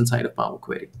data goes inside of Power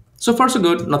Query. So far so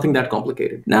good, nothing that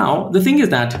complicated. Now, the thing is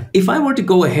that if I were to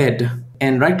go ahead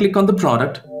and right click on the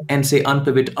product and say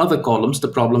unpivot other columns, the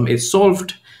problem is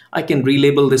solved. I can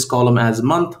relabel this column as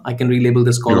month. I can relabel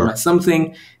this column as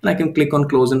something, and I can click on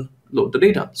close and load the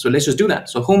data. So let's just do that.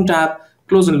 So home tab,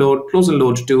 close and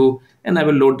load to, and I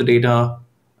will load the data,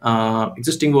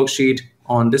 existing worksheet,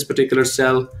 on this particular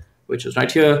cell, which is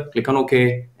right here, click on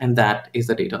OK, and that is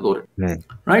the data loaded,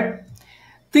 right?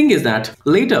 Thing is that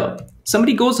later,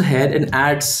 somebody goes ahead and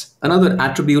adds another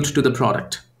attribute to the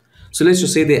product. So let's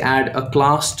just say they add a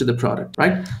class to the product,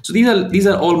 right? So these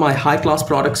are all my high class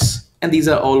products, and these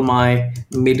are all my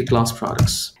mid class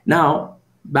products. Now,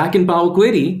 back in Power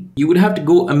Query, you would have to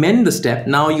go amend the step.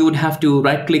 Now you would have to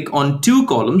right click on 2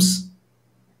 columns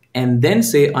and then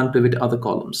say unpivot other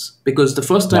columns. Because the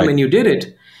first time when you did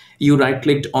it, you right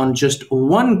clicked on just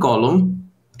 1 column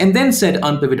and then said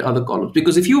unpivot other columns.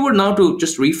 Because if you were now to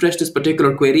just refresh this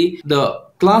particular query, the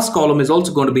class column is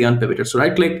also going to be unpivoted. So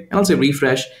right click and I'll say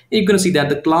refresh, and you're going to see that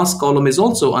the class column is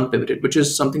also unpivoted, which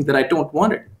is something that I don't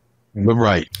want it.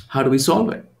 Right. How do we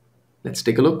solve it? Let's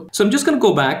take a look. So I'm just going to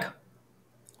go back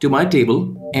to my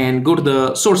table and go to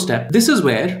the source step. This is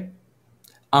where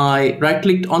I right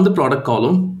clicked on the product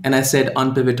column and I said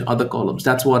unpivot other columns.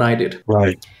 That's what I did.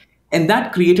 Right. And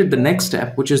that created the next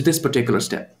step, which is this particular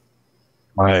step.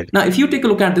 Right. Now, if you take a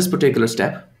look at this particular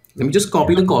step, let me just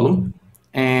copy the column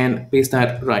and paste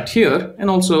that right here and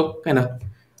also kind of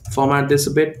format this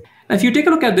a bit. Now, if you take a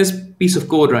look at this piece of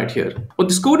code right here, what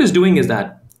this code is doing is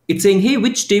that it's saying, hey,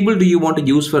 which table do you want to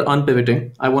use for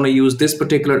unpivoting? I want to use this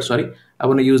particular, I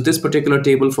want to use this particular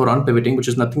table for unpivoting, which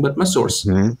is nothing but my source.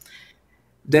 Mhm.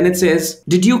 Then it says,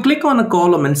 did you click on a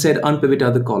column and said unpivot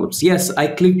other columns? Yes, I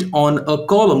clicked on a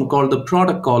column called the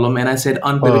product column and I said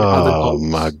unpivot other Oh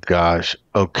my columns. gosh.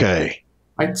 Okay.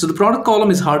 Right? So the product column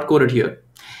is hard coded here.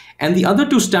 And the other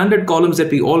two standard columns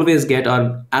that we always get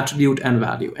are attribute and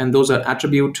value. And those are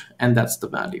attribute and that's the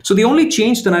value. So the only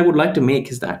change that I would like to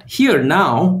make is that here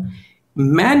now,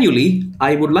 manually,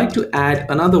 I would like to add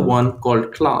another one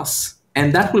called class.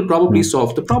 And that will probably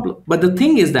solve the problem. But the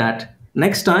thing is that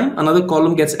next time another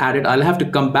column gets added, I'll have to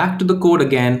come back to the code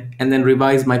again and then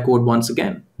revise my code once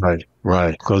again. Right.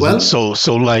 Right. Because Well,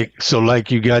 so like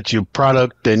you got your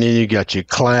product and then you got your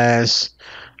class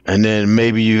and then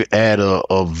maybe you add a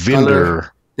vendor.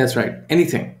 color, that's right.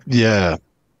 Anything. Yeah.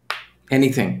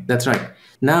 Anything. That's right.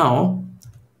 Now,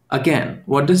 again,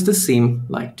 what does this seem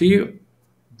like to you?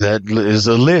 That is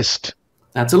a list.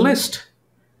 That's a list.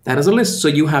 That is a list. So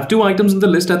you have two items in the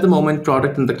list at the moment,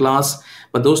 product and the class,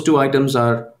 but those two items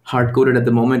are hard-coded at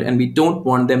the moment, and we don't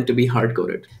want them to be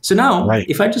hard-coded. So now, Right.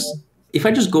 if I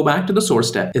just go back to the source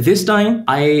step, this time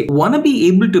I want to be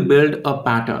able to build a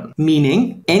pattern,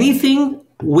 meaning anything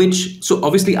which, so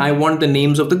obviously I want the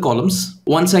names of the columns.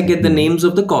 Once I get the names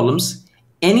of the columns,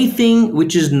 anything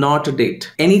which is not a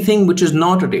date, anything which is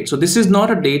not a date. So this is not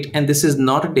a date and this is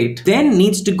not a date, then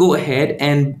needs to go ahead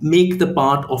and make the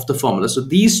part of the formula. So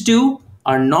these two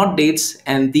are not dates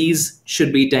and these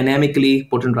should be dynamically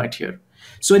put in right here.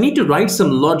 So I need to write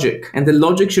some logic and the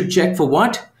logic should check for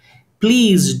what?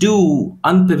 Please do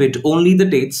unpivot only the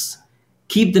dates,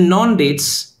 keep the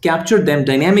non-dates, capture them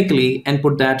dynamically and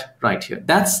put that right here.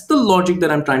 That's the logic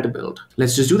that I'm trying to build.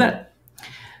 Let's just do that.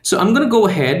 So I'm going to go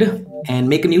ahead and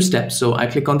make a new step. So I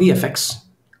click on the FX,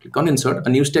 click on insert, a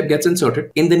new step gets inserted.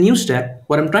 In the new step,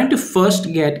 what I'm trying to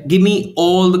first give me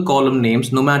all the column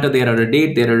names, no matter they are a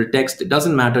date, they are a text, it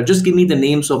doesn't matter. Just give me the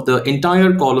names of the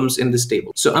entire columns in this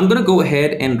table. So I'm going to go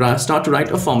ahead and start to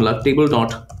write a formula,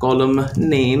 table.column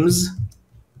names,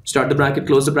 start the bracket,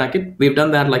 close the bracket. We've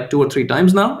done that like 2 or 3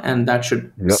 times now, and that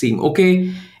should Yep. seem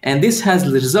okay. And this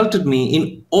has resulted me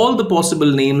in all the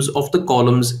possible names of the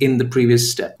columns in the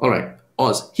previous step. All right,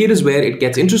 Oz, here is where it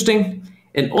gets interesting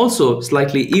and also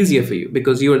slightly easier for you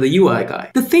because you are the UI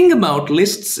guy. The thing about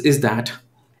lists is that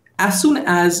as soon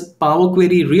as Power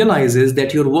Query realizes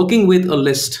that you're working with a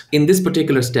list in this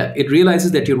particular step, it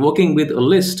realizes that you're working with a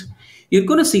list. You're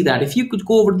going to see that if you could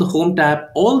go over to the Home tab,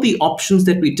 all the options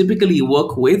that we typically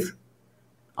work with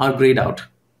are grayed out.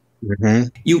 Mhm.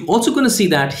 You're also going to see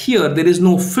that here there is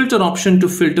no filter option to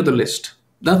filter the list.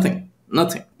 Nothing.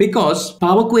 Because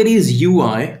Power Query's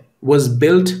UI was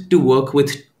built to work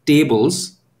with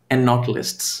tables and not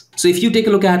lists. So if you take a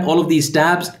look at all of these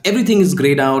tabs, everything is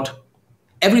grayed out,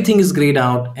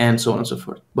 and so on and so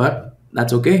forth. But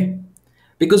that's okay.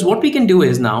 Because what we can do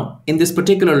is now, in this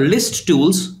particular list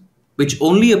tools, which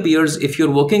only appears if you're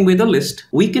working with a list,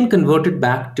 we can convert it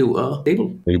back to a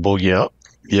table. Table. Yep.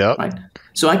 Yep. Right?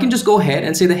 So I can just go ahead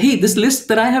and say that, hey, this list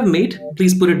that I have made,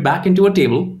 please put it back into a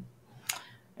table.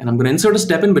 And I'm going to insert a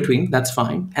step in between. That's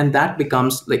fine. And that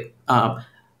becomes like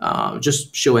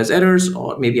just show as errors,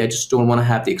 or maybe I just don't want to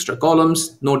have the extra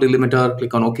columns. No delimiter,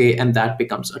 click on OK, and that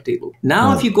becomes a table.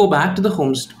 Now, if you go back to the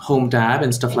home tab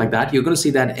and stuff like that, you're going to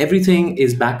see that everything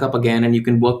is back up again and you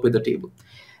can work with the table.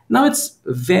 Now it's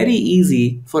very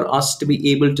easy for us to be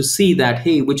able to see that,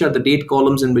 hey, which are the date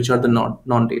columns and which are the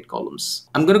non-date columns.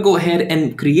 I'm going to go ahead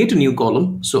and create a new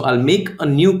column. So I'll make a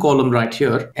new column right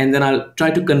here, and then I'll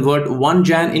try to convert one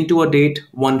Jan into a date,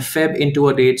 one Feb into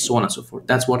a date, so on and so forth.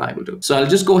 That's what I will do. So I'll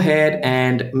just go ahead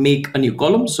and make a new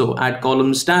column. So add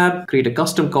columns tab, create a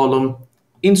custom column,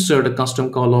 insert a custom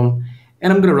column,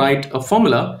 and I'm going to write a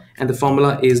formula, and the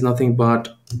formula is nothing but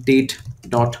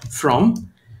date.from.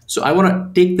 So I want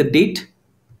to take the date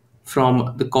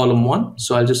from the column 1.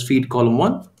 So I'll just feed column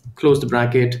 1, close the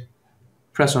bracket,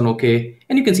 press on OK.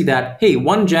 And you can see that, hey,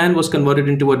 1 Jan was converted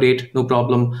into a date, no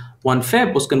problem. 1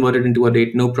 Feb was converted into a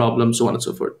date, no problem, so on and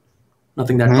so forth.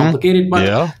 Nothing that complicated,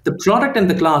 but the product and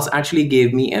the class actually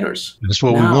gave me errors. That's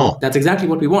what we want. That's exactly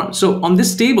what we want. So on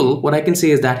this table, what I can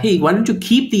say is that, hey, why don't you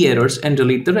keep the errors and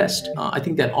delete the rest? I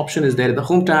think that option is there in the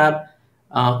Home tab.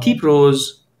 Keep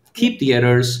rows, keep the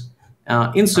errors,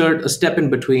 insert a step in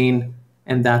between,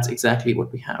 And that's exactly what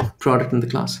we have, product in the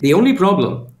class. The only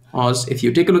problem was if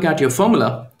you take a look at your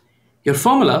formula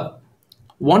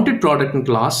wanted product in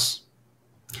class,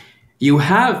 you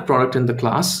have product in the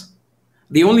class.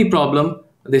 The only problem,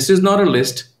 this is not a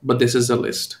list, but this is a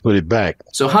list. Put it back.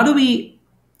 So how do we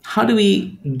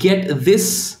get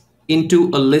this into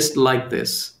a list like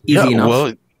this? Yeah, Easy enough.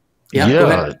 well, Yeah, go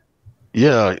yeah, ahead.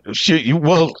 yeah.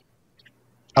 Well,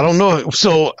 I don't know.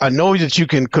 So I know that you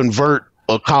can convert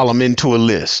a column into a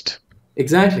list.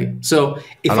 Exactly. So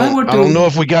if I I don't. were I don't know to,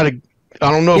 if we got to. I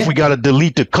don't know if yeah, we got to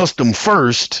delete the custom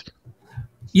first.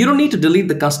 you don't need to delete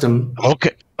the custom.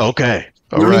 Okay. Okay.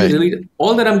 You All don't need to right. delete it.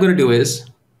 All that I'm going to do is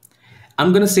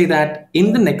I'm going to say that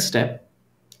in the next step,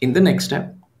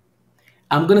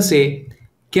 I'm going to say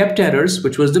kept errors,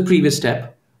 which was the previous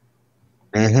step.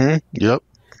 Mm-hmm. Yep.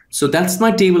 So that's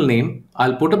my table name.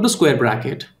 I'll put up the square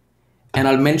bracket and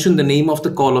I'll mention the name of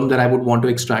the column that I would want to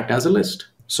extract as a list.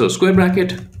 So square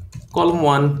bracket, column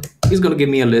 1 is going to give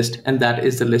me a list, and that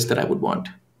is the list that I would want.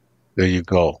 There you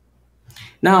go.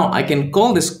 Now I can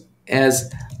call this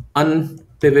as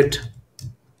unpivot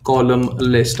column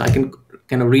list. I can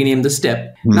kind of rename the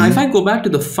step. Now, if I go back to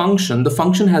the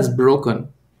function has broken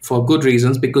for good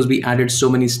reasons because we added so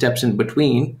many steps in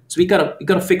between. So we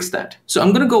gotta fix that. So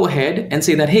I'm gonna go ahead and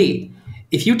say that, hey,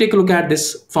 if you take a look at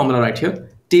this formula right here,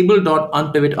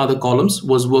 table.unpivot other columns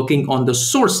was working on the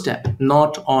source step,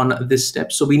 not on this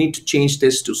step. So we need to change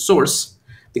this to source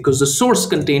because the source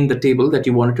contained the table that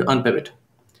you wanted to unpivot.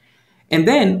 And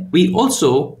then we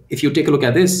also, if you take a look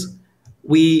at this,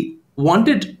 we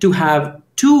wanted to have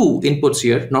two inputs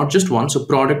here, not just one, so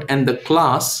product and the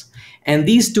class. And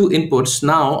these two inputs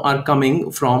now are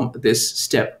coming from this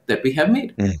step that we have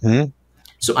made. Mm-hmm.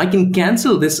 So I can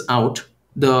cancel this out,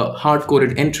 the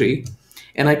hard-coded entry,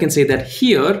 and I can say that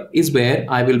here is where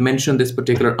I will mention this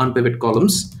particular unpivot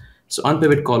columns. So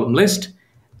unpivot column list,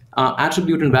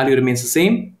 attribute and value remains the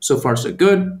same. So far, so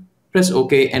good. Press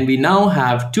OK, and we now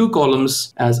have two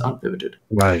columns as unpivoted.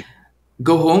 Right.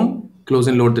 Go home, close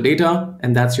and load the data,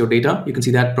 and that's your data. You can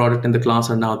see that product and the class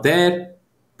are now there.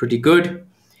 Pretty good.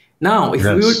 Now, if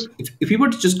we were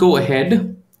to just go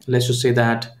ahead, let's just say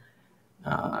that,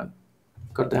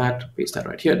 got that, paste that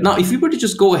right here. Now, if we were to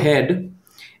just go ahead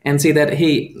and say that,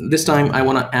 hey, this time I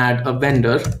want to add a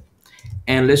vendor,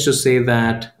 and let's just say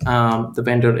that the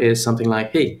vendor is something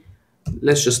like, hey,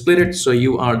 let's just split it. So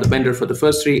you are the vendor for the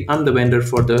first three. I'm the vendor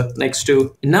for the next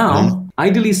two. Now,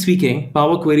 ideally speaking,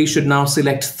 Power Query should now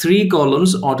select three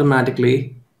columns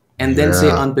automatically and then say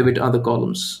unpivot other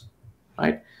columns,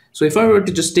 right? So if I were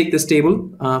to just take this table,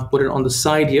 put it on the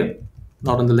side here,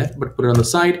 not on the left, but put it on the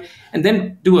side, and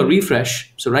then do a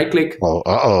refresh. So right click.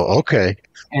 Okay.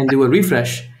 And do a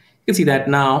refresh. You can see that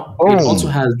now it also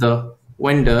has the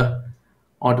vendor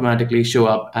automatically show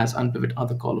up as unpivot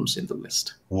other columns in the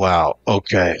list. Wow.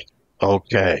 Okay.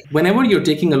 Okay. Whenever you're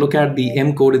taking a look at the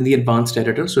M code in the advanced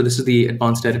editor, so this is the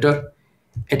advanced editor,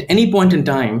 at any point in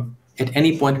time,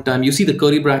 you see the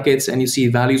curly brackets and you see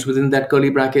values within that curly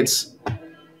brackets.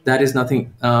 That is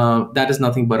nothing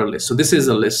but a list. So this is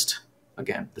a list.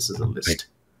 Again, this is a list.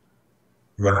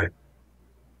 Right.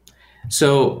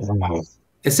 So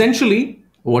essentially,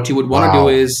 what you would want to do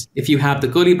is, if you have the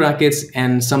curly brackets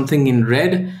and something in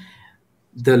red,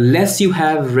 the less you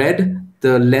have red,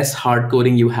 the less hard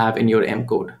coding you have in your M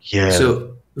code. Yeah.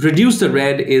 So reduce the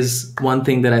red is one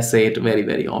thing that I say it very,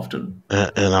 very often.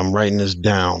 And I'm writing this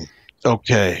down.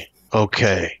 Okay.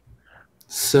 Okay.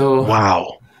 So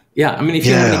wow. Yeah, I mean, if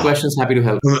you have any questions, happy to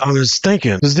help. I was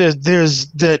thinking, because there's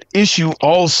that issue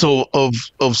also of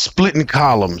splitting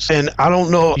columns. And I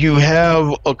don't know, you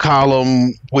have a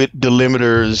column with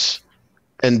delimiters,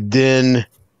 and then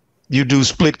you do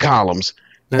split columns.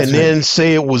 That's then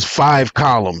say it was 5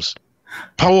 columns.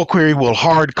 Power Query will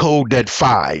hard code that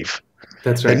 5.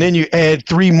 That's right. And then you add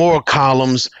 3 more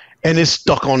columns, and it's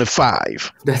stuck on the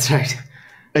 5. That's right.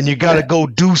 And you got to go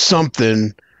do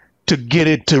something to get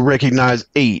it to recognize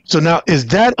 8. So now, is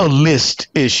that a list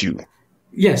issue?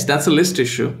 Yes, that's a list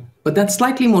issue, but that's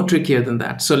slightly more trickier than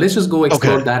that. So let's just go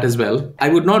explore that as well. I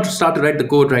would not start to write the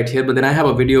code right here, but then I have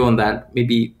a video on that.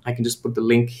 Maybe I can just put the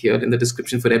link here in the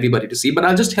description for everybody to see, but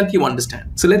I'll just help you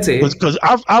understand. So let's say, because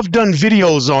I've done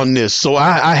videos on this, so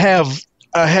I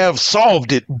have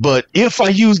solved it. But if I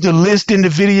used the list in the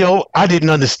video, I didn't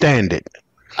understand it.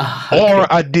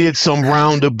 Or I did some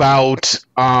roundabout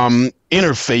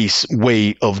interface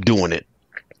way of doing it.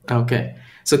 Okay,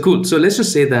 so cool. So let's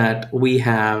just say that we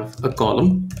have a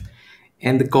column,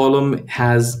 and the column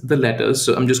has the letters.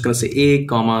 So I'm just going to say A,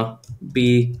 comma,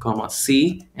 B, comma,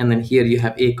 C, and then here you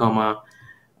have A, comma,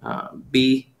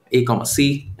 B, A, comma,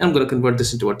 C. And I'm going to convert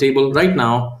this into a table. Right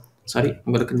now, Sorry,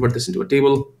 I'm going to convert this into a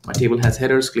table. My table has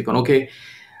headers. Click on OK.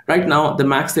 Right now, the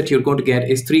max that you're going to get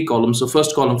is 3 columns. So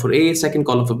first column for A, second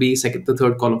column for B, the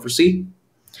third column for C.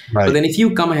 But Right. then if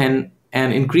you come ahead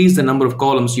and increase the number of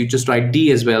columns, you just write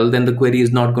D as well, then the query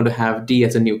is not going to have D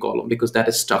as a new column because that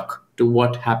is stuck to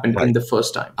what happened in Right. the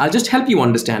first time. I'll just help you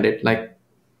understand it,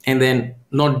 and then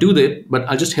not do that, but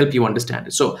I'll just help you understand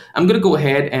it. So I'm going to go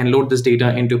ahead and load this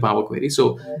data into Power Query.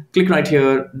 So click right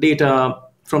here, data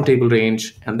from table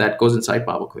range, and that goes inside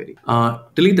Power Query.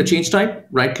 Delete the change type,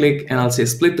 right click, and I'll say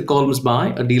split the columns by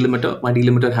a delimiter. My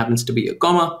delimiter happens to be a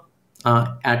comma.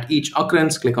 At each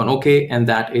occurrence, click on OK, and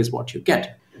that is what you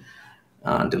get.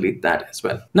 Delete that as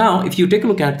well. Now, if you take a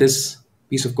look at this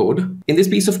piece of code, in this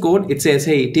piece of code, it says,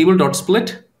 hey,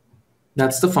 table.split,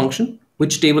 that's the function.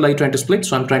 Which table are you trying to split?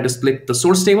 So I'm trying to split the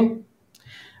source table.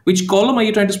 Which column are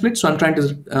you trying to split? So I'm trying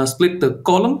to split the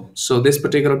column. So this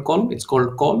particular column, it's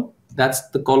called col. That's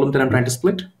the column that I'm trying to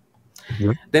split.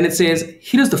 Mhm. Then it says,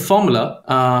 here is the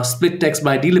formula, split text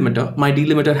by delimiter. My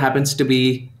delimiter happens to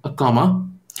be a comma.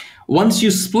 Once you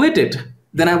split it,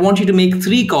 then I want you to make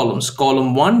 3 columns,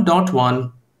 column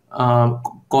 1.1,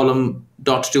 column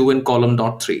dot 2, and column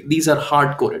dot 3. These are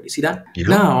hard coded. You see that? Yep.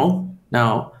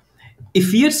 Now,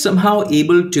 if we are somehow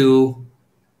able to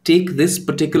take this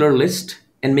particular list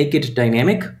and make it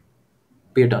dynamic,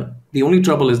 we're done. The only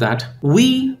trouble is that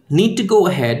we need to go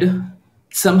ahead,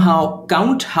 somehow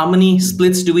count how many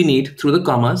splits do we need through the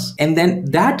commas, and then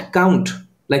that count,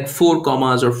 like 4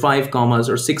 commas or 5 commas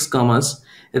or 6 commas,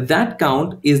 that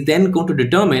count is then going to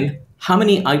determine how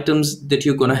many items that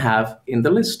you're going to have in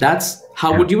the list. That's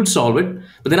how you would solve it.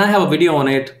 But then I have a video on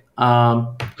it,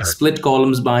 split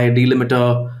columns by a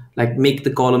delimiter, like make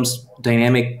the columns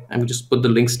dynamic. I will just put the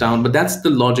links down, but that's the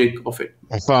logic of it.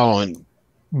 I'm following,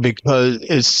 because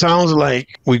it sounds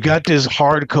like we got this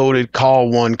hard-coded call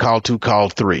 1, call 2, call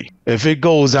 3. If it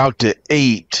goes out to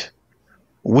 8,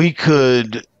 we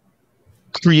could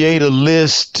create a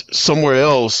list somewhere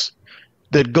else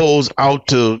that goes out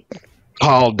to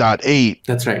call.8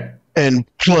 That's right. and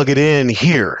plug it in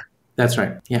here. That's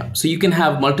right. Yeah. So you can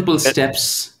have multiple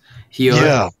steps here.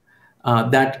 Yeah.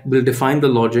 That will define the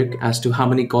logic as to how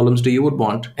many columns do you would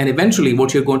want. And eventually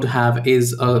what you're going to have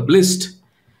is a list,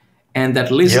 and that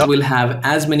list Yep. will have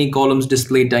as many columns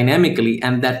displayed dynamically,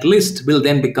 and that list will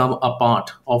then become a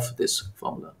part of this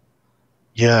formula.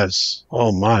 Yes.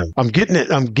 Oh my. I'm getting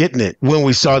it. I'm getting it. When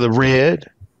we saw the red,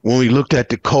 when we looked at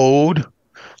the code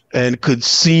and could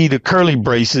see the curly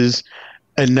braces,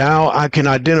 and now I can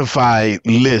identify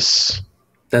lists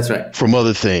That's right. from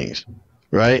other things,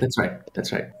 right? That's right.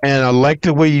 That's right. And I like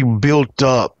the way you built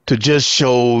up to just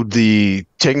show the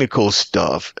technical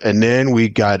stuff. And then we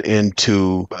got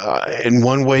into, in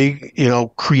one way,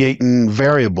 creating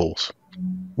variables.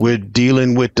 We're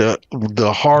dealing with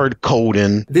the hard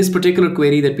coding. This particular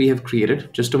query that we have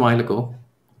created just a while ago,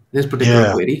 this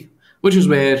particular query, which is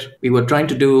where we were trying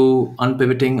to do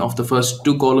unpivoting of the first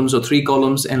 2 columns or 3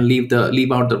 columns and leave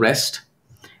out the rest.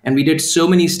 And we did so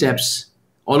many steps,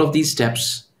 all of these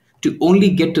steps, to only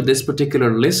get to this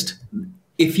particular list.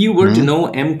 If you were to know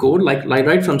M code, like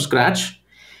right from scratch,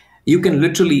 you can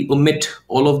literally omit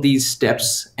all of these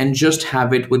steps and just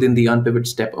have it within the unpivot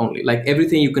step only. Like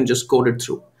everything you can just code it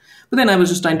through. But then I was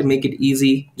just trying to make it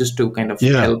easy just to kind of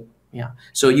help. Yeah.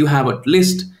 So you have a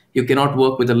list. You cannot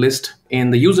work with a list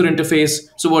in the user interface.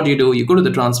 So what do? You go to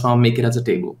the transform, make it as a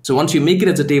table. So once you make it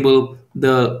as a table,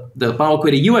 the Power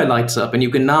Query UI lights up, and you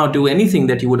can now do anything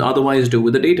that you would otherwise do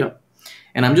with the data.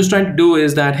 And I'm just trying to do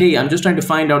is that, hey, I'm just trying to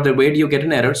find out that where do you get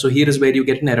an error. So here is where you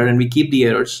get an error, and we keep the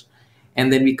errors.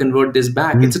 And then we convert this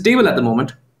back. It's a table at the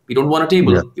moment. We don't want a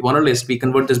table. Yeah. We want a list. We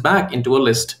convert this back into a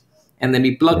list. And then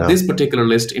we plug this particular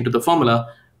list into the formula,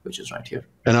 which is right here.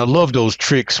 And I love those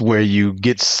tricks where you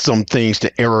get some things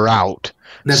to error out.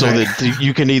 That's so right. that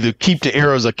you can either keep the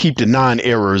errors or keep the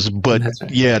non-errors. But That's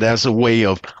right. yeah, that's a way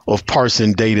of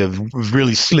parsing data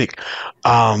really slick.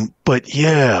 But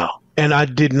yeah, and I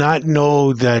did not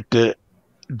know that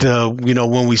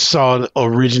when we saw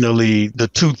originally the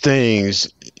 2 things,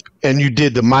 and you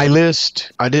did the my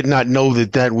list, I did not know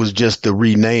that was just the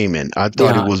renaming. I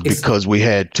thought it was because we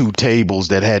had 2 tables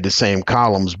that had the same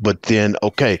columns, but then,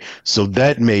 okay, so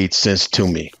that made sense to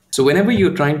me. So whenever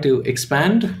you're trying to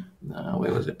expand,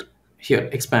 where was it? Here,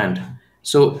 expand.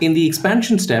 So in the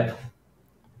expansion step,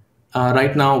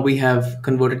 right now we have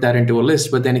converted that into a list,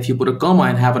 but then if you put a comma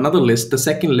and have another list, the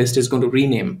second list is going to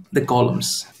rename the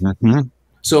columns. Mm-hmm.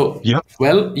 So,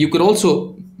 well, you could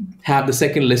also have the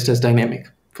second list as dynamic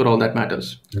for all that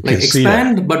matters. Like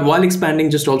expand, but while expanding,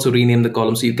 just also rename the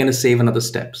column so you kind of save another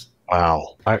steps.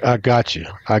 Wow. I got you.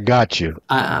 I got you.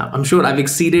 I'm sure I've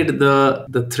exceeded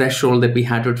the threshold that we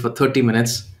had it for 30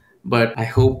 minutes, but I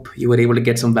hope you were able to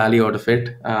get some value out of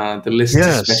it. The list,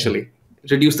 Yes. especially,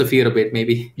 reduce the fear a bit,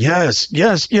 maybe. Yes,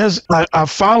 yes, yes. I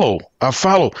follow. I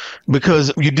follow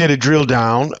because you did a drill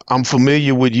down. I'm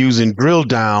familiar with using drill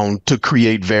down to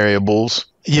create variables.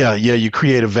 Yeah, yeah, you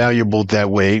create a variable that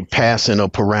way, passing a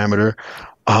parameter.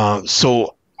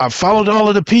 So I followed all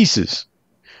of the pieces.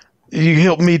 You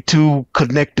helped me to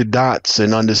connect the dots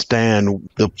and understand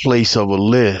the place of a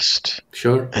list.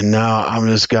 Sure. And now I'm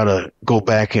just gotta go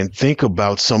back and think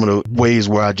about some of the ways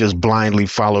where I just blindly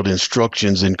followed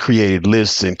instructions and created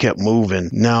lists and kept moving.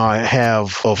 Now I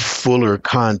have a fuller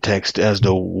context as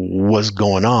to what's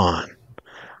going on.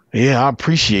 Yeah, I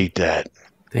appreciate that.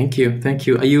 Thank you. Thank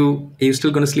you. Are you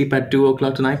still going to sleep at 2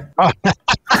 o'clock tonight?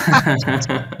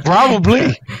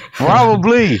 Probably,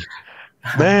 probably,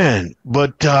 man.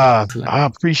 But Excellent. I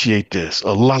appreciate this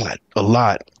a lot, a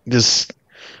lot. This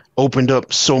opened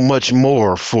up so much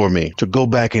more for me to go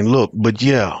back and look. But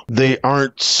yeah, they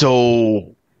aren't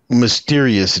so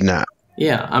mysterious now.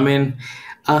 Yeah, I mean,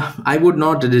 I would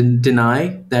not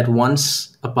deny that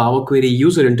once a Power Query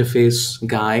user interface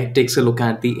guy takes a look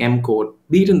at the M code,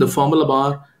 be it in the formula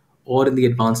bar or in the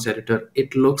advanced editor,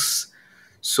 it looks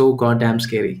so goddamn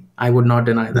scary. I would not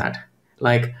deny that.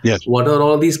 Like, Yes. what are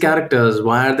all these characters?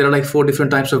 Why are there like four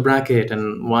different types of bracket,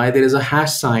 and why there is a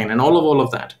hash sign, and all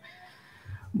of that?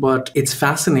 But it's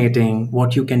fascinating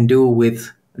what you can do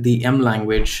with the M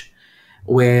language,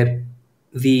 where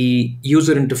the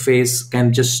user interface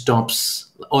can just stops,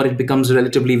 or it becomes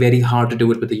relatively very hard to do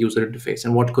it with the user interface.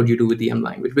 And what could you do with the M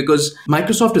language? Because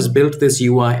Microsoft has built this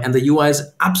UI, and the UI is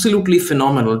absolutely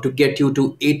phenomenal to get you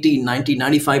to 80, 90,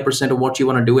 95% of what you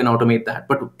want to do and automate that.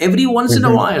 But every once in a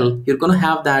Hmm. while, you're going to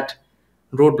have that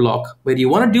roadblock where you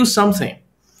want to do something,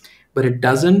 but it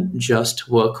doesn't just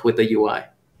work with the UI.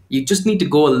 You just need to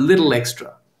go a little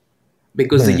extra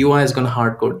because the Hmm. UI is going to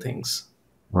hard code things.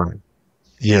 Right.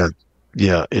 Yeah.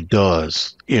 Yeah, it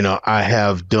does. I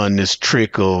have done this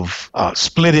trick of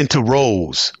split into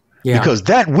rows Yeah. because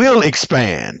that will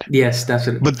expand. Yes, that's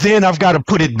it. But then I've got to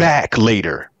put it back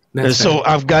later. And That's so right.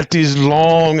 I've got these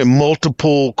long and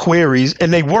multiple queries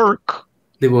and they work,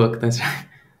 They work. That's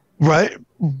right.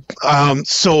 right?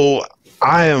 So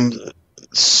I am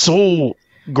so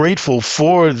grateful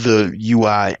for the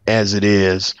UI as it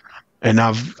is, and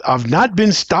I've not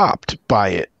been stopped by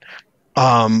it.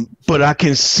 But I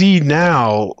can see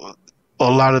now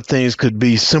a lot of things could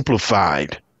be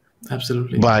simplified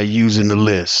Absolutely. by using the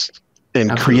list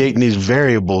and Absolutely. creating these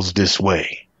variables this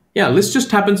way. Yeah, list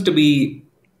just happens to be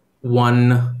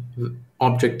one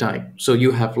object type. So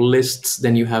you have lists,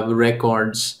 then you have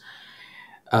records,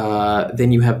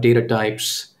 then you have data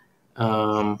types.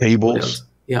 What Tables. else?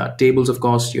 Yeah, tables, of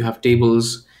course. You have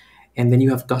tables, and then you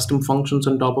have custom functions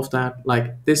on top of that.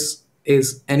 Like this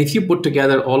is, and if you put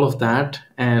together all of that,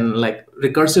 and like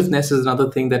recursiveness is another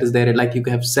thing that is there. Like you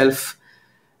have self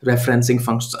referencing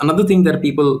functions. Another thing that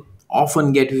people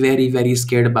often get very, very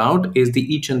scared about is the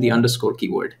each and the underscore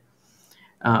keyword.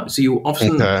 So you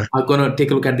often Okay. are going to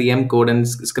take a look at the M code, and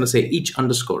it's going to say each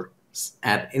underscore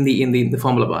at in the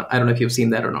formula bar. I don't know if you've seen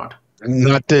that or not.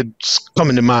 Not that's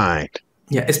coming to mind.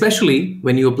 Yeah, especially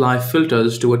when you apply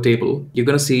filters to a table, you're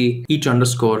going to see each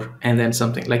underscore and then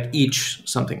something like each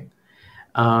something.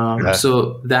 Okay.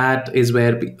 So that is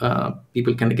where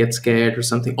people can get scared or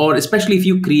something. Or especially if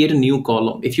you create a new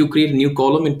column. If you create a new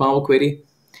column in Power Query,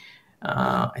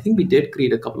 I think we did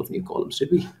create a couple of new columns,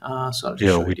 did we? So I'll just Yeah,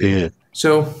 show we it to you. did.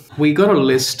 So we got a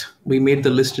list. We made the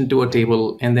list into a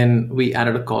table, and then we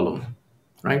added a column,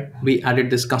 right? We added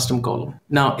this custom column.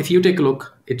 Now, if you take a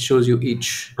look, it shows you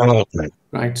each, Okay.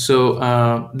 right? So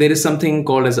there is something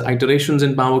called as iterations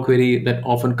in Power Query that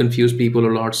often confuse people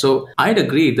a lot. So I'd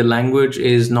agree the language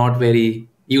is not very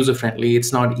user friendly.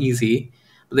 It's not easy.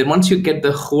 But then once you get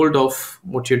the hold of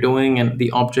what you're doing and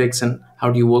the objects and how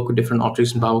do you work with different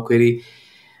objects in Power Query,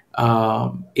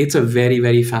 it's a very,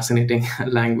 very fascinating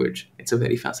language. It's a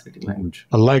very fascinating language.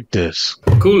 I like this.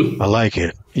 I Cool. like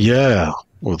it. Yeah.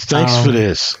 Well, thanks for Um,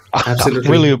 this. I really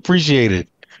absolutely. appreciate it.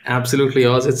 Absolutely,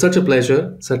 Oz. It's such a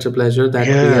pleasure that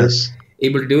we are Yes.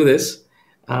 able to do this.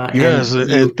 Yes, And and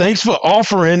you, thanks for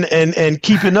offering and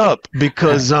keeping up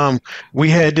because we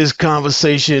had this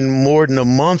conversation more than a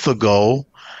month ago,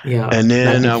 yeah, and back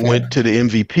then in I went Feb. to the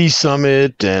MVP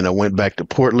summit and I went back to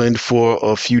Portland for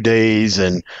a few days,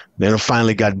 and then I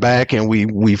finally got back and we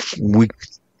it We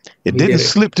didn't did it.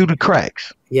 slip through the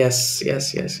cracks. Yes,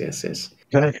 yes, yes, yes, yes.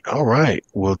 Okay. All right.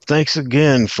 Well, thanks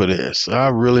again for this. I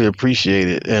really appreciate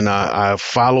it. And I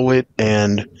follow it,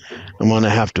 and I'm going to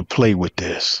have to play with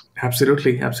this.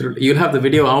 Absolutely, absolutely. You'll have the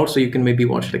video out so you can maybe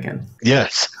watch it again.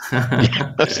 Yes.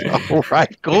 Yes. All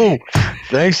right. Cool.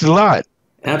 Thanks a lot.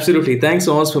 Absolutely. Thanks,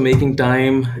 Oz, for making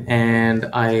time. And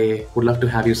I would love to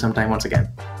have you sometime once again.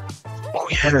 Oh,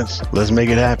 yes. Let's make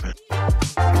it happen.